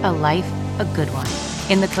makes a life a good one?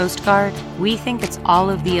 In the Coast Guard, we think it's all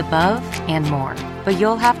of the above and more, but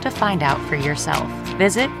you'll have to find out for yourself.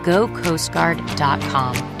 Visit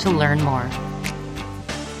gocoastguard.com to learn more.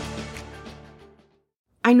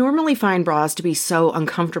 I normally find bras to be so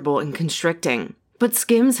uncomfortable and constricting, but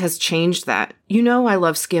Skims has changed that. You know I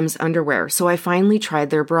love Skims underwear, so I finally tried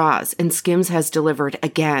their bras, and Skims has delivered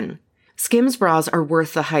again. Skims bras are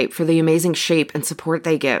worth the hype for the amazing shape and support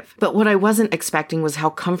they give, but what I wasn't expecting was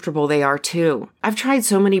how comfortable they are too. I've tried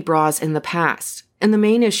so many bras in the past, and the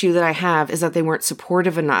main issue that I have is that they weren't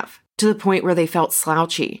supportive enough, to the point where they felt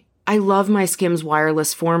slouchy. I love my Skims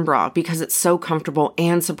wireless form bra because it's so comfortable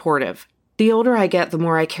and supportive. The older I get, the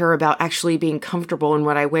more I care about actually being comfortable in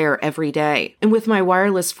what I wear every day. And with my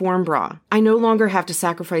wireless form bra, I no longer have to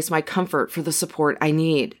sacrifice my comfort for the support I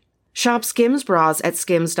need. Shop Skims bras at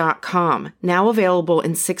skims.com, now available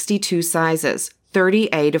in 62 sizes,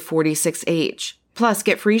 30A to 46H. Plus,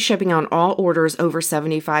 get free shipping on all orders over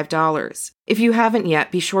 $75. If you haven't yet,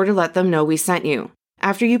 be sure to let them know we sent you.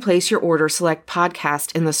 After you place your order, select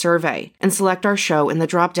podcast in the survey and select our show in the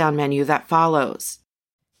drop-down menu that follows.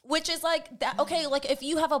 Which is like, that, okay, like if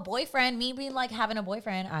you have a boyfriend, me being like having a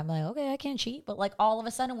boyfriend, I'm like, okay, I can't cheat. But like all of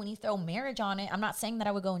a sudden when you throw marriage on it, I'm not saying that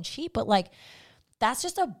I would go and cheat, but like that's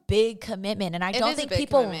just a big commitment. And I don't think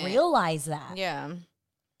people realize that. Yeah.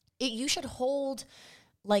 You should hold,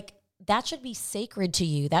 like, that should be sacred to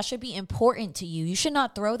you. That should be important to you. You should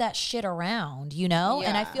not throw that shit around, you know? Yeah.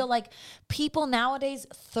 And I feel like people nowadays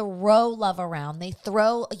throw love around. They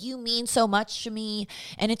throw, you mean so much to me,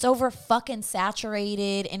 and it's over fucking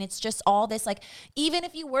saturated, and it's just all this, like, even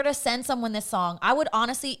if you were to send someone this song, I would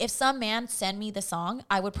honestly, if some man send me the song,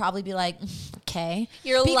 I would probably be like, okay.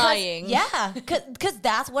 You're lying. Yeah, because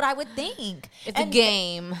that's what I would think. It's a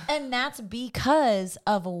game. And that's because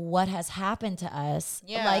of what has happened to us.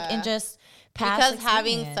 Yeah. Like, and just past because experience.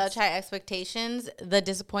 Having such high expectations, the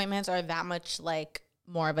disappointments are that much like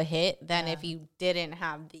more of a hit than if you didn't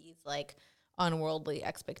have these like unworldly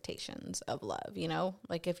expectations of love, you know?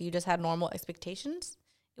 Like if you just had normal expectations,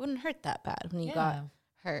 it wouldn't hurt that bad when you got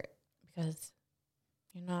hurt because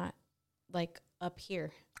you're not like up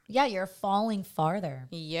here. Yeah, you're falling farther.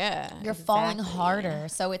 Yeah. You're falling harder.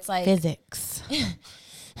 So it's like physics.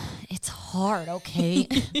 It's hard, okay?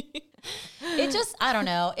 It just, I don't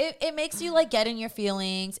know. It makes you like get in your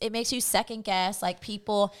feelings. It makes you second guess like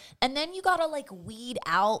people. And then you gotta like weed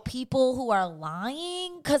out people who are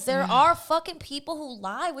lying. Because there are fucking people who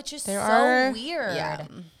lie, which is so weird. Yeah.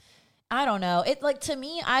 I don't know. It like to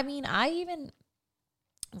me, I mean, I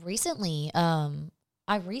recently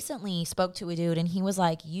spoke to a dude and he was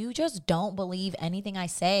like, you just don't believe anything I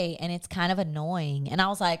say and it's kind of annoying. And I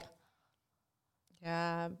was like,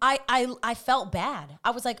 yeah, I felt bad.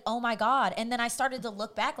 I was like, oh my God. And then I started to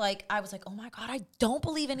look back, like, I was like, oh my God, I don't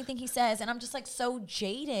believe anything he says. And I'm just like so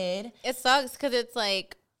jaded. It sucks because it's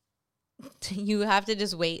like you have to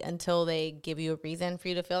just wait until they give you a reason for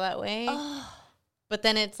you to feel that way. But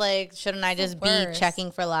then it's like, shouldn't I just be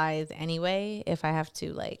checking for lies anyway if I have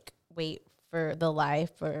to like wait for the lie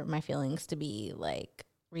for my feelings to be like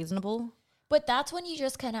reasonable? But that's when you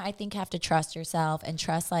just kind of, I think, have to trust yourself and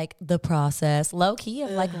trust like the process, low key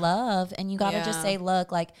of like love. And you got to just say,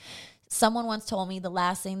 look, like someone once told me the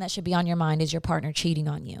last thing that should be on your mind is your partner cheating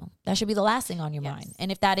on you. That should be the last thing on your mind.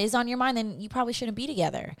 And if that is on your mind, then you probably shouldn't be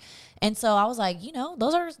together. And so I was like, you know,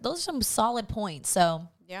 those are some solid points. So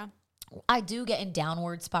yeah, I do get in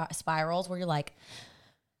downward spirals where you're like,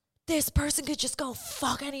 this person could just go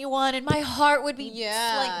fuck anyone and my heart would be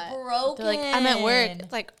like broken. They're like, I'm at work.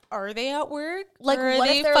 It's like, are they at work? Like, or what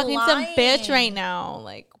are if they they're fucking lying? some bitch right now?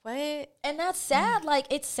 Like, what? And that's sad. Like,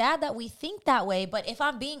 it's sad that we think that way. But if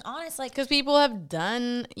I'm being honest, like, because people have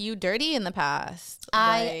done you dirty in the past.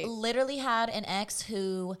 I literally had an ex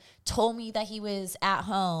who told me that he was at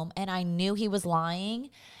home and I knew he was lying.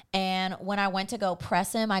 And when I went to go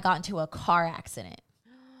press him, I got into a car accident.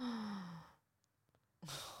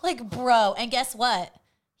 Like, bro, and guess what?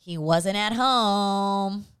 He wasn't at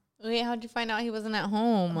home. Wait, how'd you find out he wasn't at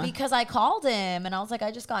home? Because I called him, and I was like, I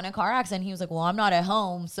just got in a car accident. He was like, well, I'm not at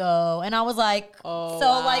home, so. And I was like,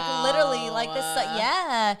 like, literally, like, this,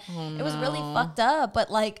 it was really fucked up. But,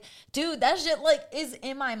 like, dude, that shit, like, is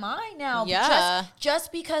in my mind now. Yeah.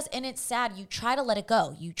 Just because, and it's sad, you try to let it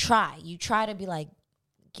go. You try to be like,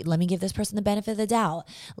 let me give this person the benefit of the doubt.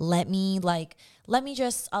 Let me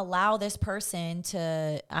just allow this person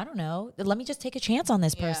to, I don't know, let me just take a chance on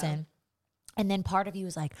this person. And then part of you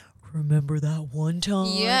is like, remember that one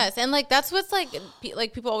time? Yes. And like, that's what's like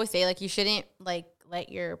people always say, like, you shouldn't like let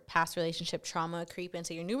your past relationship trauma creep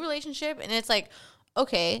into your new relationship. And it's like,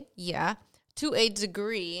 okay, yeah, to a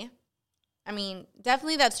degree, I mean,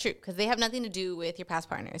 definitely that's true because they have nothing to do with your past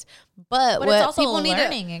partners. But But what it's also people a need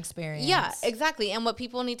learning experience. Yeah, exactly. And what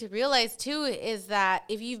people need to realize too is that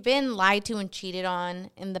if you've been lied to and cheated on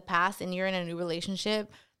in the past and you're in a new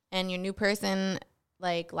relationship and your new person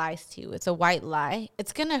like lies to you, it's a white lie.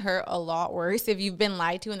 It's going to hurt a lot worse if you've been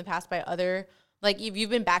lied to in the past by other, like if you've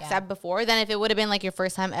been backstabbed before, than if it would have been like your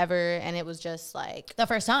first time ever and it was just like The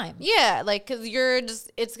first time. yeah, like because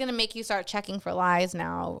it's gonna make you start checking for lies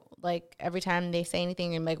now. Like every time they say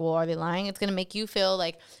anything, you're like, well, are they lying? It's gonna make you feel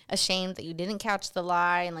like ashamed that you didn't catch the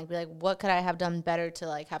lie and like be like, what could I have done better to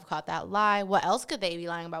like have caught that lie? What else could they be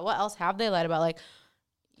lying about? What else have they lied about? Like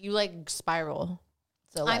you like spiral.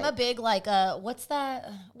 So I'm a like, big like what's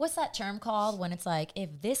that term called when it's like if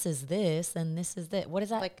this is this then this is that, what is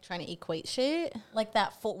that like trying to equate shit. like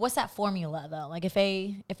that what's that formula though, like if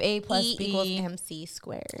a plus b equals MC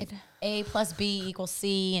squared. a plus b equals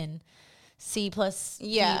c and c plus b.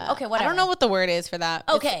 Yeah. Okay, whatever. I don't know what the word is for that.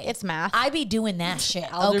 Okay, it's math. I be doing that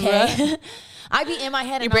shit. Algebra. Okay, I be in my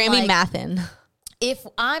head. Your And brain I'm be like, mathin'. if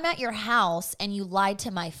I'm at your house and you lied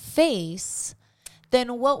to my face,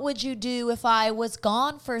 then what would you do if I was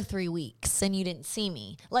gone for 3 weeks and you didn't see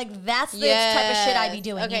me? Like, that's the type of shit I'd be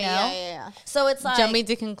doing, Okay, you know? yeah. So it's like... Jumping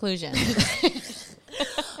to conclusion.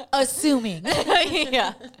 assuming.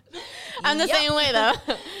 Yeah. I'm the same way, though.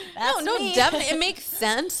 That's no, me. definitely. It makes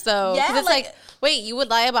sense, though. Yeah, Because it's like- like, wait, you would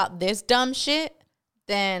lie about this dumb shit?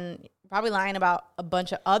 Then you're probably lying about a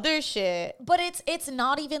bunch of other shit. But it's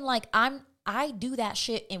not even like I do that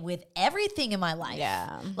shit with everything in my life.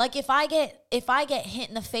 Yeah. Like if I get hit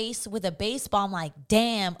in the face with a baseball, I'm like,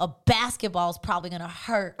 damn, a basketball's probably gonna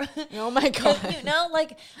hurt. Oh, my God. You know,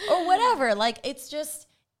 like, or whatever. Like, it's just,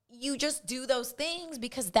 you just do those things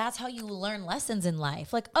because that's how you learn lessons in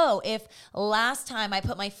life. Like, oh, if last time I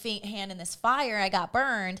put my hand in this fire, I got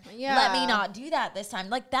burned. Yeah. Let me not do that this time.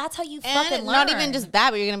 Like, that's how you fucking And learn. not even just that,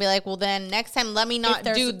 but you're going to be like, well, then next time, let me not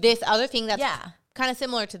there's- do this other thing that's Yeah. kind of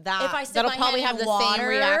similar to that. If I stick that'll my probably hand have in the water, same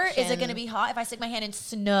reaction. is it going to be hot? If I stick my hand in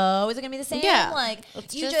snow, is it going to be the same? Yeah. Like,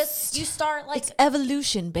 It's you just- you start like, It's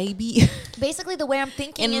evolution, baby. basically the way I'm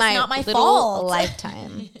thinking In is my not my little fault.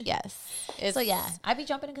 lifetime. Yes. It's, So yeah, I be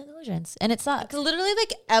jumping to conclusions and it sucks. It's literally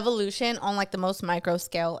like evolution on like the most micro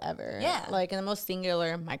scale ever. Yeah. Like in the most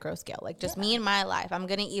singular micro scale. Like just me and my life. I'm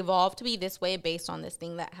going to evolve to be this way based on this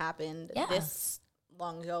thing that happened this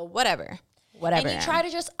long ago. Whatever. And you try to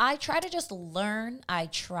just, I try to just learn. I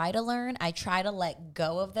try to learn. I try to let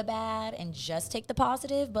go of the bad and just take the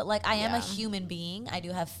positive. But like, I am a human being. I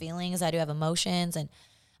do have feelings. I do have emotions, and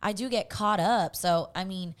I do get caught up. So, I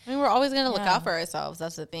mean, we're always going to look out for ourselves.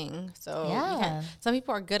 That's the thing. So Yeah. some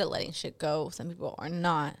people are good at letting shit go. Some people are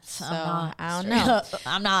not. So I'm not. I don't Straight know. up,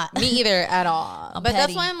 I'm not. Me either at all. I'm But petty.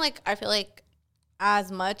 that's why I'm like, I feel like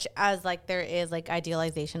as much as like there is like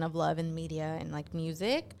idealization of love in media and like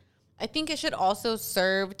music, I think it should also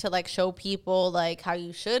serve to like show people like how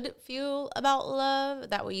you should feel about love.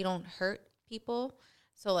 That way you don't hurt people.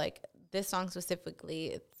 So like this song specifically,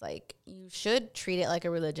 it's like you should treat it like a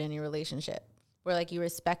religion in your relationship, where like you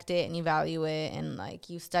respect it and you value it and like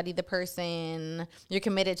you study the person, you're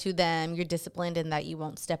committed to them, you're disciplined in that you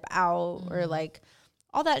won't step out or like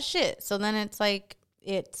all that shit. So then it's like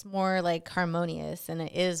it's more like harmonious and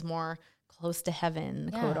it is more close to heaven,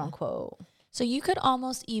 quote unquote. So you could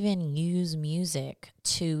almost even use music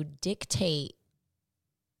to dictate.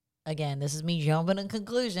 Again, this is me jumping to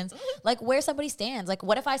conclusions. Like where somebody stands. Like,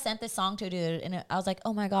 what if I sent this song to a dude and I was like,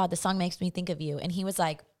 "Oh my God, this song makes me think of you," and he was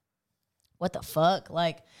like, "What the fuck?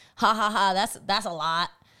 Like, ha ha ha, that's a lot."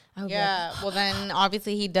 I would be like, Yeah. Well, then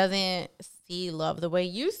obviously he doesn't see love the way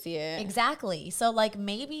you see it. exactly. So like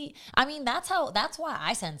maybe, I mean, that's why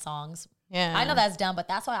I send songs. Yeah. I know that's dumb, but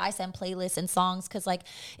that's why I send playlists and songs. Cause like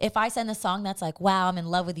if I send a song that's like, wow, I'm in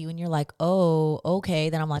love with you, and you're like, oh, okay,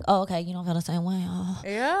 then I'm like, oh, okay, you don't feel the same way. Oh,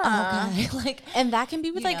 Yeah. okay. Like, And that can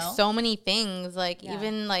be with You like know? so many things. Like Yeah.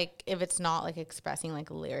 even like if it's not like expressing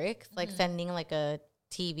like lyrics, like sending like a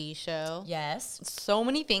TV show. yes. So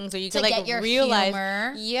many things where you To could like get your realize.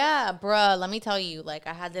 humor. Yeah, bruh. Let me tell you, like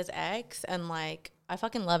I had this ex, and like I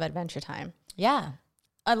fucking love Adventure Time. Yeah.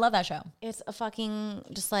 I love that show. It's a fucking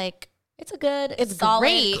just like It's a good, it's solid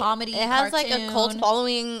great comedy. It has like a cult cartoon.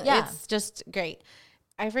 following. Yeah. It's just great.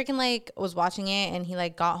 I freaking like was watching it, and he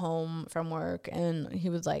like got home from work, and he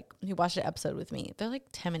was like, he watched an episode with me. They're like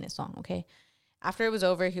 10 minutes long. Okay. After it was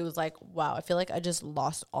over, he was like, wow, I feel like I just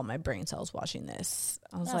lost all my brain cells watching this.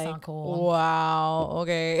 I was That's like, not cool. wow,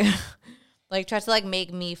 okay. Like tries to like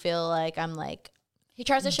make me feel like I'm like He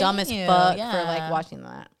tries to dumb shame as you. fuck Yeah. for like watching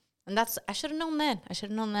that. And that's, I should have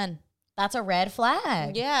known then. That's a red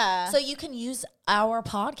flag. Yeah. So you can use our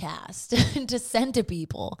podcast to send to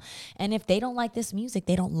people. And if they don't like this music,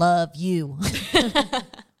 they don't love you.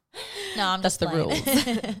 No, I'm just That's the rules.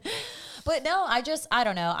 But no, I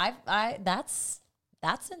don't know. That's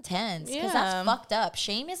intense because that's fucked up.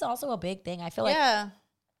 Shame is also a big thing. I feel like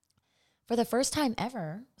for the first time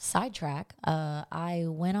ever, sidetrack, I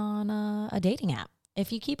went on a dating app.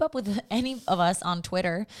 If you keep up with any of us on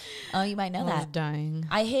Twitter, you might know that. Dying.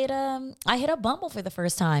 I hit a Bumble for the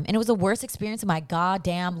first time, and it was the worst experience of my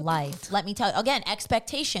goddamn life. Let me tell you again,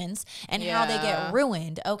 expectations and how they get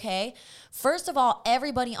ruined. Okay, first of all,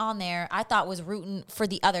 everybody on there I thought was rooting for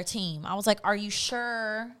the other team. I was like, "Are you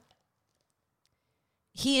sure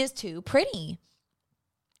he is too pretty?"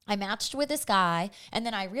 I matched with this guy, and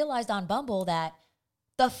then I realized on Bumble that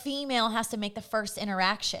the female has to make the first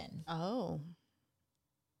interaction. Oh.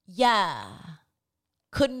 Yeah.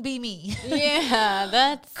 Couldn't be me. Yeah,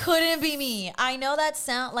 that's... Couldn't be me. I know that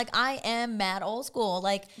sound like I am mad old school.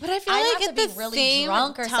 Like, But I feel I'd like have at to the be really same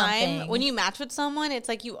drunk or time, something. when you match with someone, it's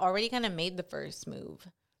like you already kind of made the first move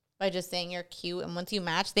by just saying you're cute. And once you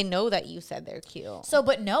match, they know that you said they're cute. So,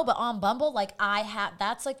 but on Bumble, like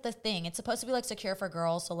that's like the thing. It's supposed to be like secure for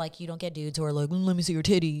girls. So like you don't get dudes who are like, let me see your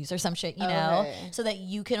titties or some shit, you know, so that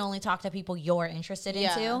you can only talk to people you're interested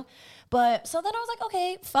into. But so then I was like,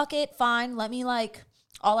 okay, fuck it. Fine. Let me like,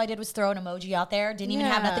 all I did was throw an emoji out there. Didn't even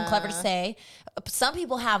have nothing clever to say. Some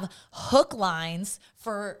people have hook lines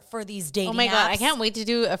for these dating apps. Oh my God, I can't wait to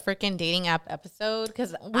do a freaking dating app episode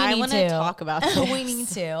because I want to talk about this. We need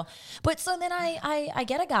to. But so then I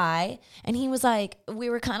get a guy, and he was like, we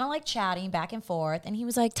were kind of like chatting back and forth, and he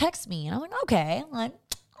was like, text me. And I'm like, okay. I'm like,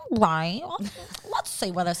 right. Let's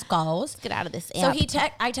see where this goes. Get out of this app. So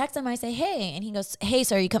I text him, I say, hey. And he goes, hey,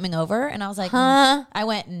 so are you coming over? And I was like, Huh? I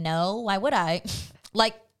went, no, why would I?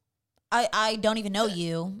 Like, I don't even know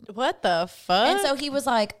you. What the fuck? And so he was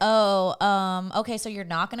like, oh, okay, so you're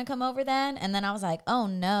not going to come over then? And then I was like, oh,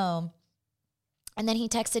 no. And then he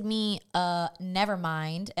texted me, never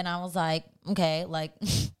mind. And I was like, okay, like,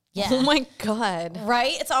 yeah. Oh, my God.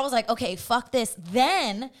 Right? So I was like, okay, fuck this.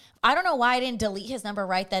 Then, I don't know why I didn't delete his number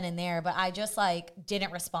right then and there, but I just, like,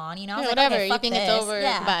 didn't respond. You know? I was like, whatever. okay, fuck you think this. it's over.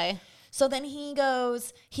 Yeah. Bye. So then he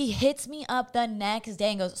hits me up the next day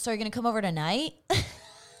and goes, so you're going to come over tonight?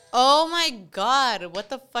 Oh my God. What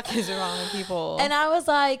the fuck is wrong with people? And I was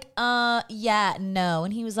like, yeah, no.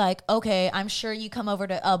 And he was like, okay, I'm sure you come over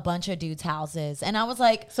to a bunch of dudes' houses. And I was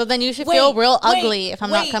like, so then you should wait, feel real wait, ugly if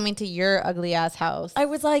I'm wait. not coming to your ugly ass house. I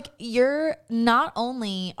was like, you're not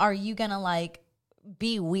only are you gonna like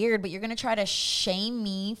be weird, but you're gonna try to shame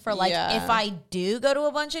me for like if I do go to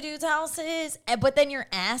a bunch of dudes' houses, but then you're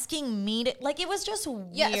asking me to like, it was just weird.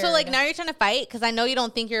 Yeah, so like now you're trying to fight because I know you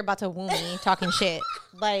don't think you're about to woo me talking shit.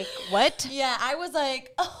 Like what? Yeah, I was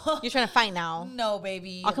like, oh, You're trying to fight now. no,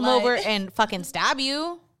 baby. I'll come like, over and fucking stab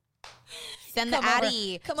you. Send the come over-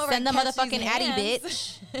 Addy. come over Send the and catch motherfucking these Addy,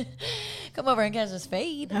 hands. bitch. Come over and catch his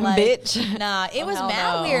fade. Bitch. Nah, it Oh, was hell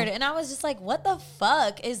mad no. weird. And I was just like, what the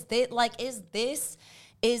fuck is this? Like, is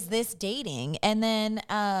this dating? And then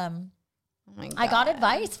Oh my God. I got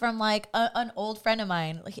advice from like an old friend of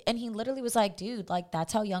mine, and he literally was like, dude, like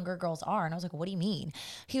that's how younger girls are. And I was like, what do you mean?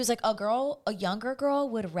 He was like, a younger girl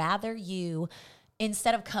would rather you,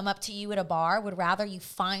 instead of come up to you at a bar, would rather you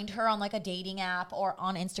find her on like a dating app or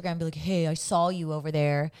on Instagram and be like, hey, I saw you over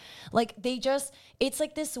there. Like it's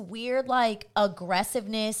like this weird like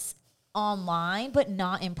aggressiveness online, but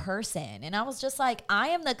not in person. And I was just like, I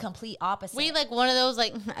am the complete opposite. Wait, like one of those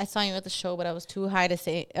like I saw you at the show, but I was too shy to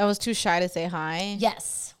say hi.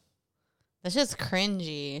 Yes. That's just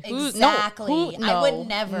cringy. Exactly. No, I would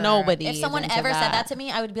never. Nobody. If someone is into ever said that to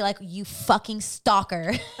me, I would be like, you fucking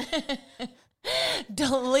stalker.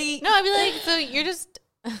 Delete. No, I'd be like, so you're just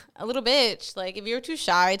a little bitch. Like, if you're too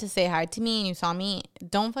shy to say hi to me and you saw me,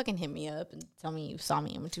 don't fucking hit me up and tell me you saw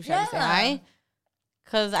me. I'm too shy to say hi.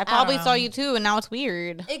 Because I probably saw you too, and now it's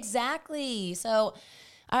weird. Exactly. So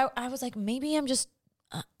I was like, maybe I'm just,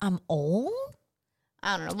 I'm old?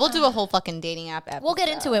 I don't know. We'll do a whole fucking dating app episode. We'll get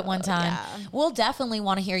into it one time. Yeah. We'll definitely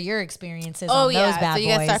want to hear your experiences on those bad so you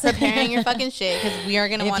guys boys. start preparing your fucking shit because we are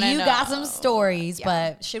gonna want to know. If you got some stories,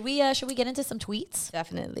 but should we get into some tweets?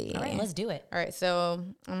 Definitely. All right, let's do it. All right, so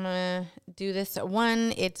I'm gonna do this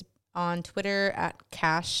one. It's on Twitter at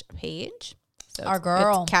Cash Page. So Our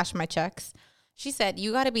girl. it's Cash My Checks. She said,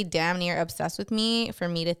 "You got to be damn near obsessed with me for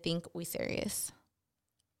me to think we serious."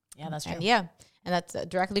 Yeah, that's true. And yeah, and that's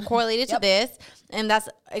directly correlated to this, and that's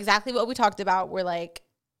exactly what we talked about. We're like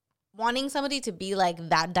wanting somebody to be like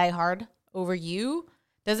that diehard over you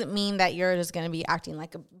doesn't mean that you're just gonna be acting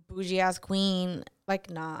like a bougie ass queen like,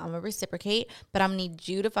 nah, I'm gonna reciprocate, but I'm gonna need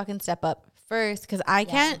you to fucking step up first, because I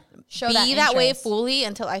can't Show be that that way interest. fully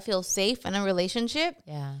until I feel safe in a relationship.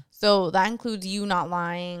 Yeah. So that includes you not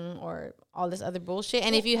lying or all this other bullshit.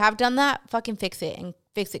 And if you have done that, fucking fix it, and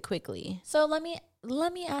fix it quickly. So let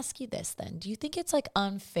me ask you this then. Do you think it's like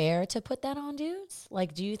unfair to put that on dudes?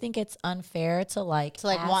 Like, do you think it's unfair to like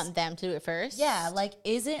ask- want them to do it first? Yeah, like,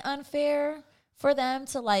 is it unfair for them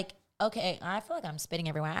to like, okay, I feel like I'm spitting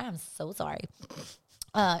everywhere. I'm so sorry.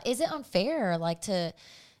 Is it unfair like to,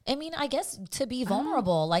 I mean, I guess to be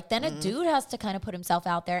vulnerable, like then a dude has to kind of put himself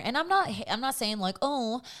out there. And I'm not saying like,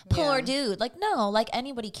 oh, poor dude. Like, no, like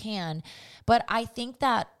anybody can. But I think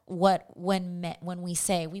that when we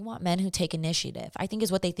say we want men who take initiative, I think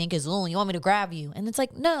is what they think is, oh, you want me to grab you? And it's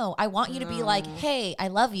like, no, I want you to be like, hey, I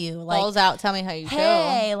love you. Like, Balls out, tell me how you feel.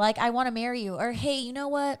 hey, like I want to marry you. Or hey, you know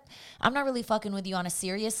what? I'm not really fucking with you on a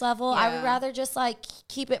serious level. I would rather just like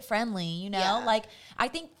keep it friendly, you know? Yeah. Like I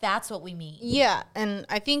think that's what we mean. Yeah, and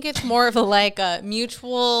I think it's more of a like a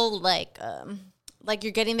mutual like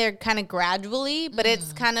you're getting there kind of gradually, but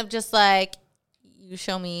it's kind of just like, you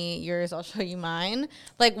show me yours, I'll show you mine.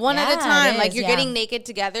 Like one at a Yeah, time. it Like is, you're yeah. getting naked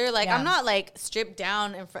together. Like Yeah. I'm not like stripped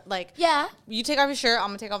down in front. Like Yeah. you take off your shirt, I'm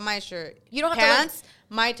gonna take off my shirt. You don't have to, like- pants.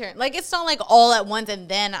 My turn. Like it's not like all at once and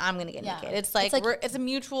then I'm gonna get Yeah. naked. It's like, it's a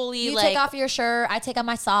mutually You like take off your shirt, I take off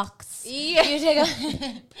my socks. Yeah. You take off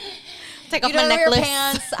take off you my don't wear your necklace.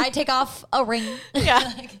 pants, I take off a ring.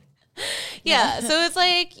 Yeah. Yeah, so it's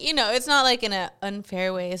like, you know, it's not like in an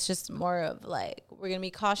unfair way. It's just more of like, we're going to be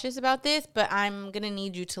cautious about this, but I'm going to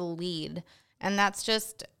need you to lead. And that's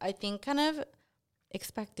just, I think, kind of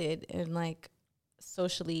expected and like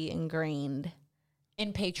socially ingrained.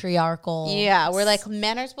 In patriarchal. Yeah, where like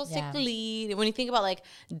men are supposed Yeah. to lead. When you think about like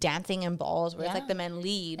dancing and balls, where it's Yeah. like the men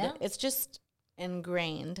lead, Yeah. it's just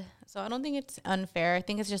ingrained. So I don't think it's unfair. I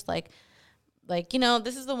think it's just like, you know,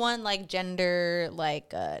 this is the one like gender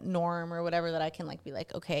like norm or whatever that I can like be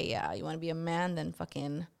like, okay, yeah, you want to be a man, then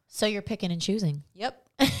fucking So you're picking and choosing. yep.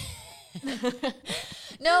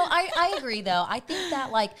 No, I agree though. I think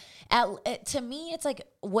that like to me it's like,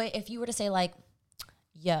 what if you were to say like,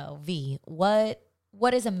 yo, V, what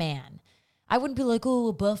is a man? I wouldn't be like, oh,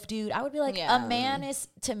 a buff dude. I would be like, Yeah. a man is,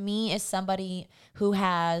 to me, is somebody who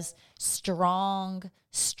has strong,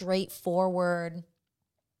 straightforward,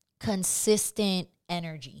 consistent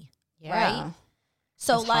energy. Yeah. Right?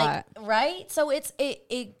 So That's like, hot. right? So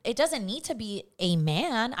it doesn't need to be a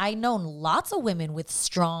man. I know lots of women with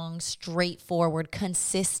strong, straightforward,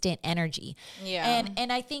 consistent energy. Yeah.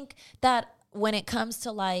 And I think that when it comes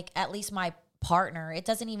to like, at least my partner, it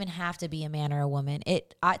doesn't even have to be a man or a woman.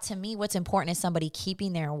 To me, what's important is somebody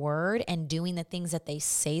keeping their word and doing the things that they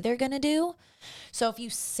say they're going to do. So if you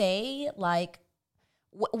say like,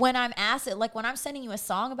 when I'm asked it, like when I'm sending you a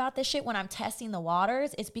song about this shit, when I'm testing the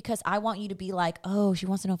waters, it's because I want you to be like, oh, she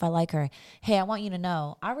wants to know if I like her. Hey, I want you to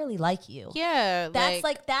know I really like you. Yeah. That's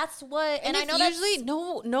that's what, and I it's know that's usually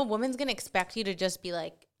no woman's gonna expect you to just be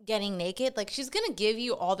like getting naked. Like she's gonna give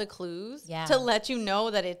you all the clues to let you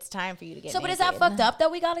know that it's time for you to get so. naked. But is that fucked up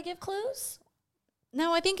that we gotta give clues?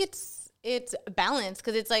 No, I think it's balanced,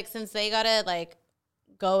 because it's like, since they gotta like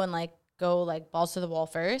go balls to the wall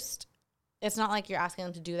first, it's not like you're asking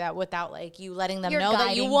them to do that without like you letting them know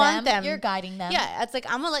that you want them. You're guiding them. Yeah, it's like,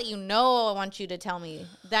 I'm gonna let you know. I want you to tell me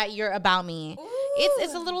that you're about me.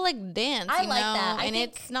 It's a little like dance. I you like know? that. I and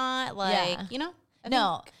think- it's not like you know.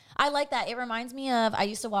 No, I like that. It reminds me of, I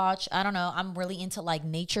used to watch, I don't know, I'm really into like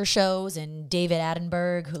nature shows and David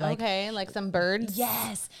Attenborough, who like, Okay, like some birds.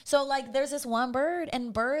 yes. So like there's this one bird,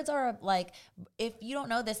 and birds are like, if you don't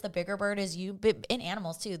know this, the bigger bird is in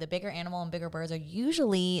animals too. The bigger animal and bigger birds are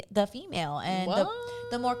usually the female, and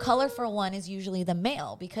the more colorful one is usually the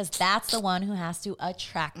male, because that's the one who has to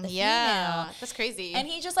attract the female. That's crazy. And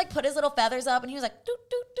he just like put his little feathers up, and he was like, doot,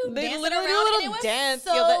 doot, doot, They dancing literally do a around, little and it was dance.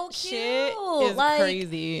 so Yo, that cute. shit is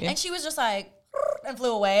crazy. And she was just like, and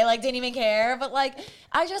flew away, like didn't even care. But like,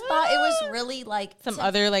 I just thought it was really like some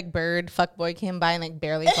other like bird fuckboy came by and like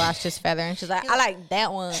barely flashed his feather, and she's like, I like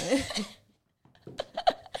that one.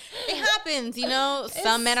 It happens, you know.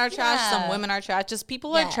 Some men are trash, some women are trash. Just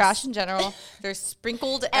people are trash in general. They're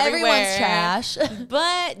sprinkled everywhere. Everyone's trash.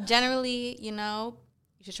 But generally, you know,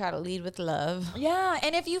 you should try to lead with love. Yeah,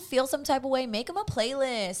 and if you feel some type of way, make them a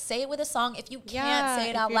playlist. Say it with a song. If you can't say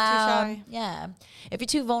it if out you're too loud, shy. yeah. If you're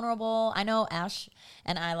too vulnerable, I know Ash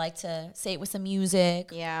and I like to say it with some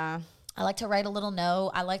music. Yeah. I like to write a little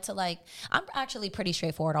note. I like to I'm actually pretty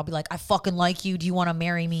straightforward. I'll be like, I fucking like you. Do you want to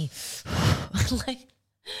marry me? Like,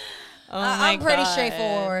 Oh my I'm pretty God.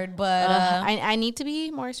 straightforward, but I need to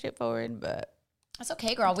be more straightforward, but That's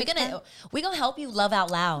okay, girl. We're gonna help you love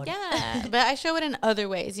out loud. Yeah, but I show it in other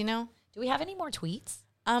ways, you know. Do we have any more tweets?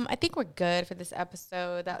 I think we're good for this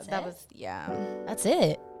episode. That was That's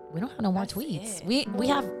it. We don't have no more tweets. We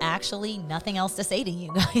have actually nothing else to say to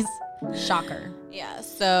you guys. Shocker. Yeah.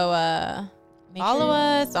 So follow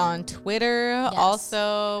us on Twitter. Yes.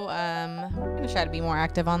 Also, we're gonna try to be more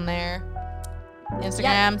active on there.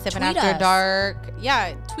 Instagram, Sipping After Dark.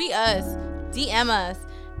 Yeah, tweet us, DM us,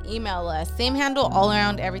 email us. Same handle all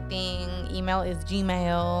around everything. Email is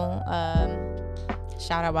Gmail.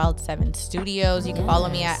 Shout out Wild 7 Studios. You can follow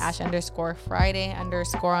me at Ash_Friday_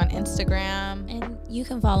 on Instagram. And you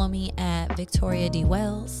can follow me at Victoria D.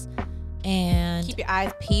 Wells. And keep your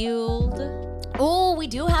eyes peeled. Oh, we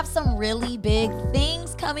do have some really big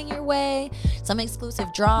things coming your way. Some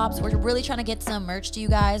exclusive drops. We're really trying to get some merch to you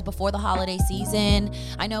guys before the holiday season.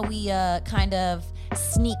 I know we kind of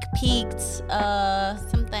sneak peeked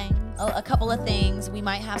some things. A couple of things. We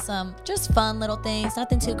might have some just fun little things.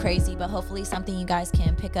 Nothing too crazy, but hopefully something you guys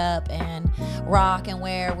can pick up and rock and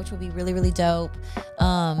wear, which would be really, really dope.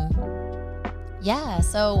 Yeah,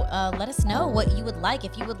 so let us know what you would like.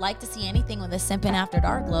 If you would like to see anything with the Simpin' After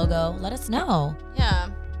Dark logo, let us know. Yeah,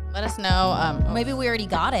 let us know. Maybe we already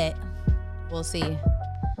got it. We'll see.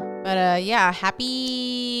 But yeah,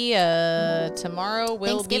 happy tomorrow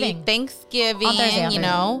will be Thanksgiving. On Thursday, you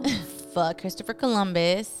know. Fuck Christopher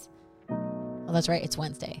Columbus. Oh, that's right. It's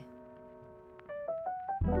Wednesday.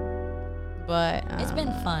 But it's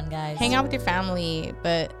been fun, guys. Hang out with your family,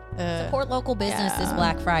 but support local business this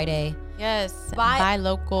Black Friday. Yes. Buy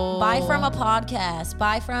local. Buy from a podcast.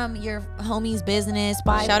 Buy from your homie's business.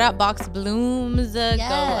 Shout out Box Blooms.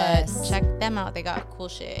 Yes. Go check them out. They got cool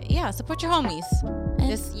shit. Yeah. Support your homies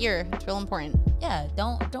this year. It's real important. Yeah.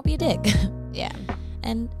 Don't be a dick. Yeah.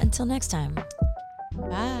 And until next time.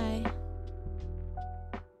 Bye.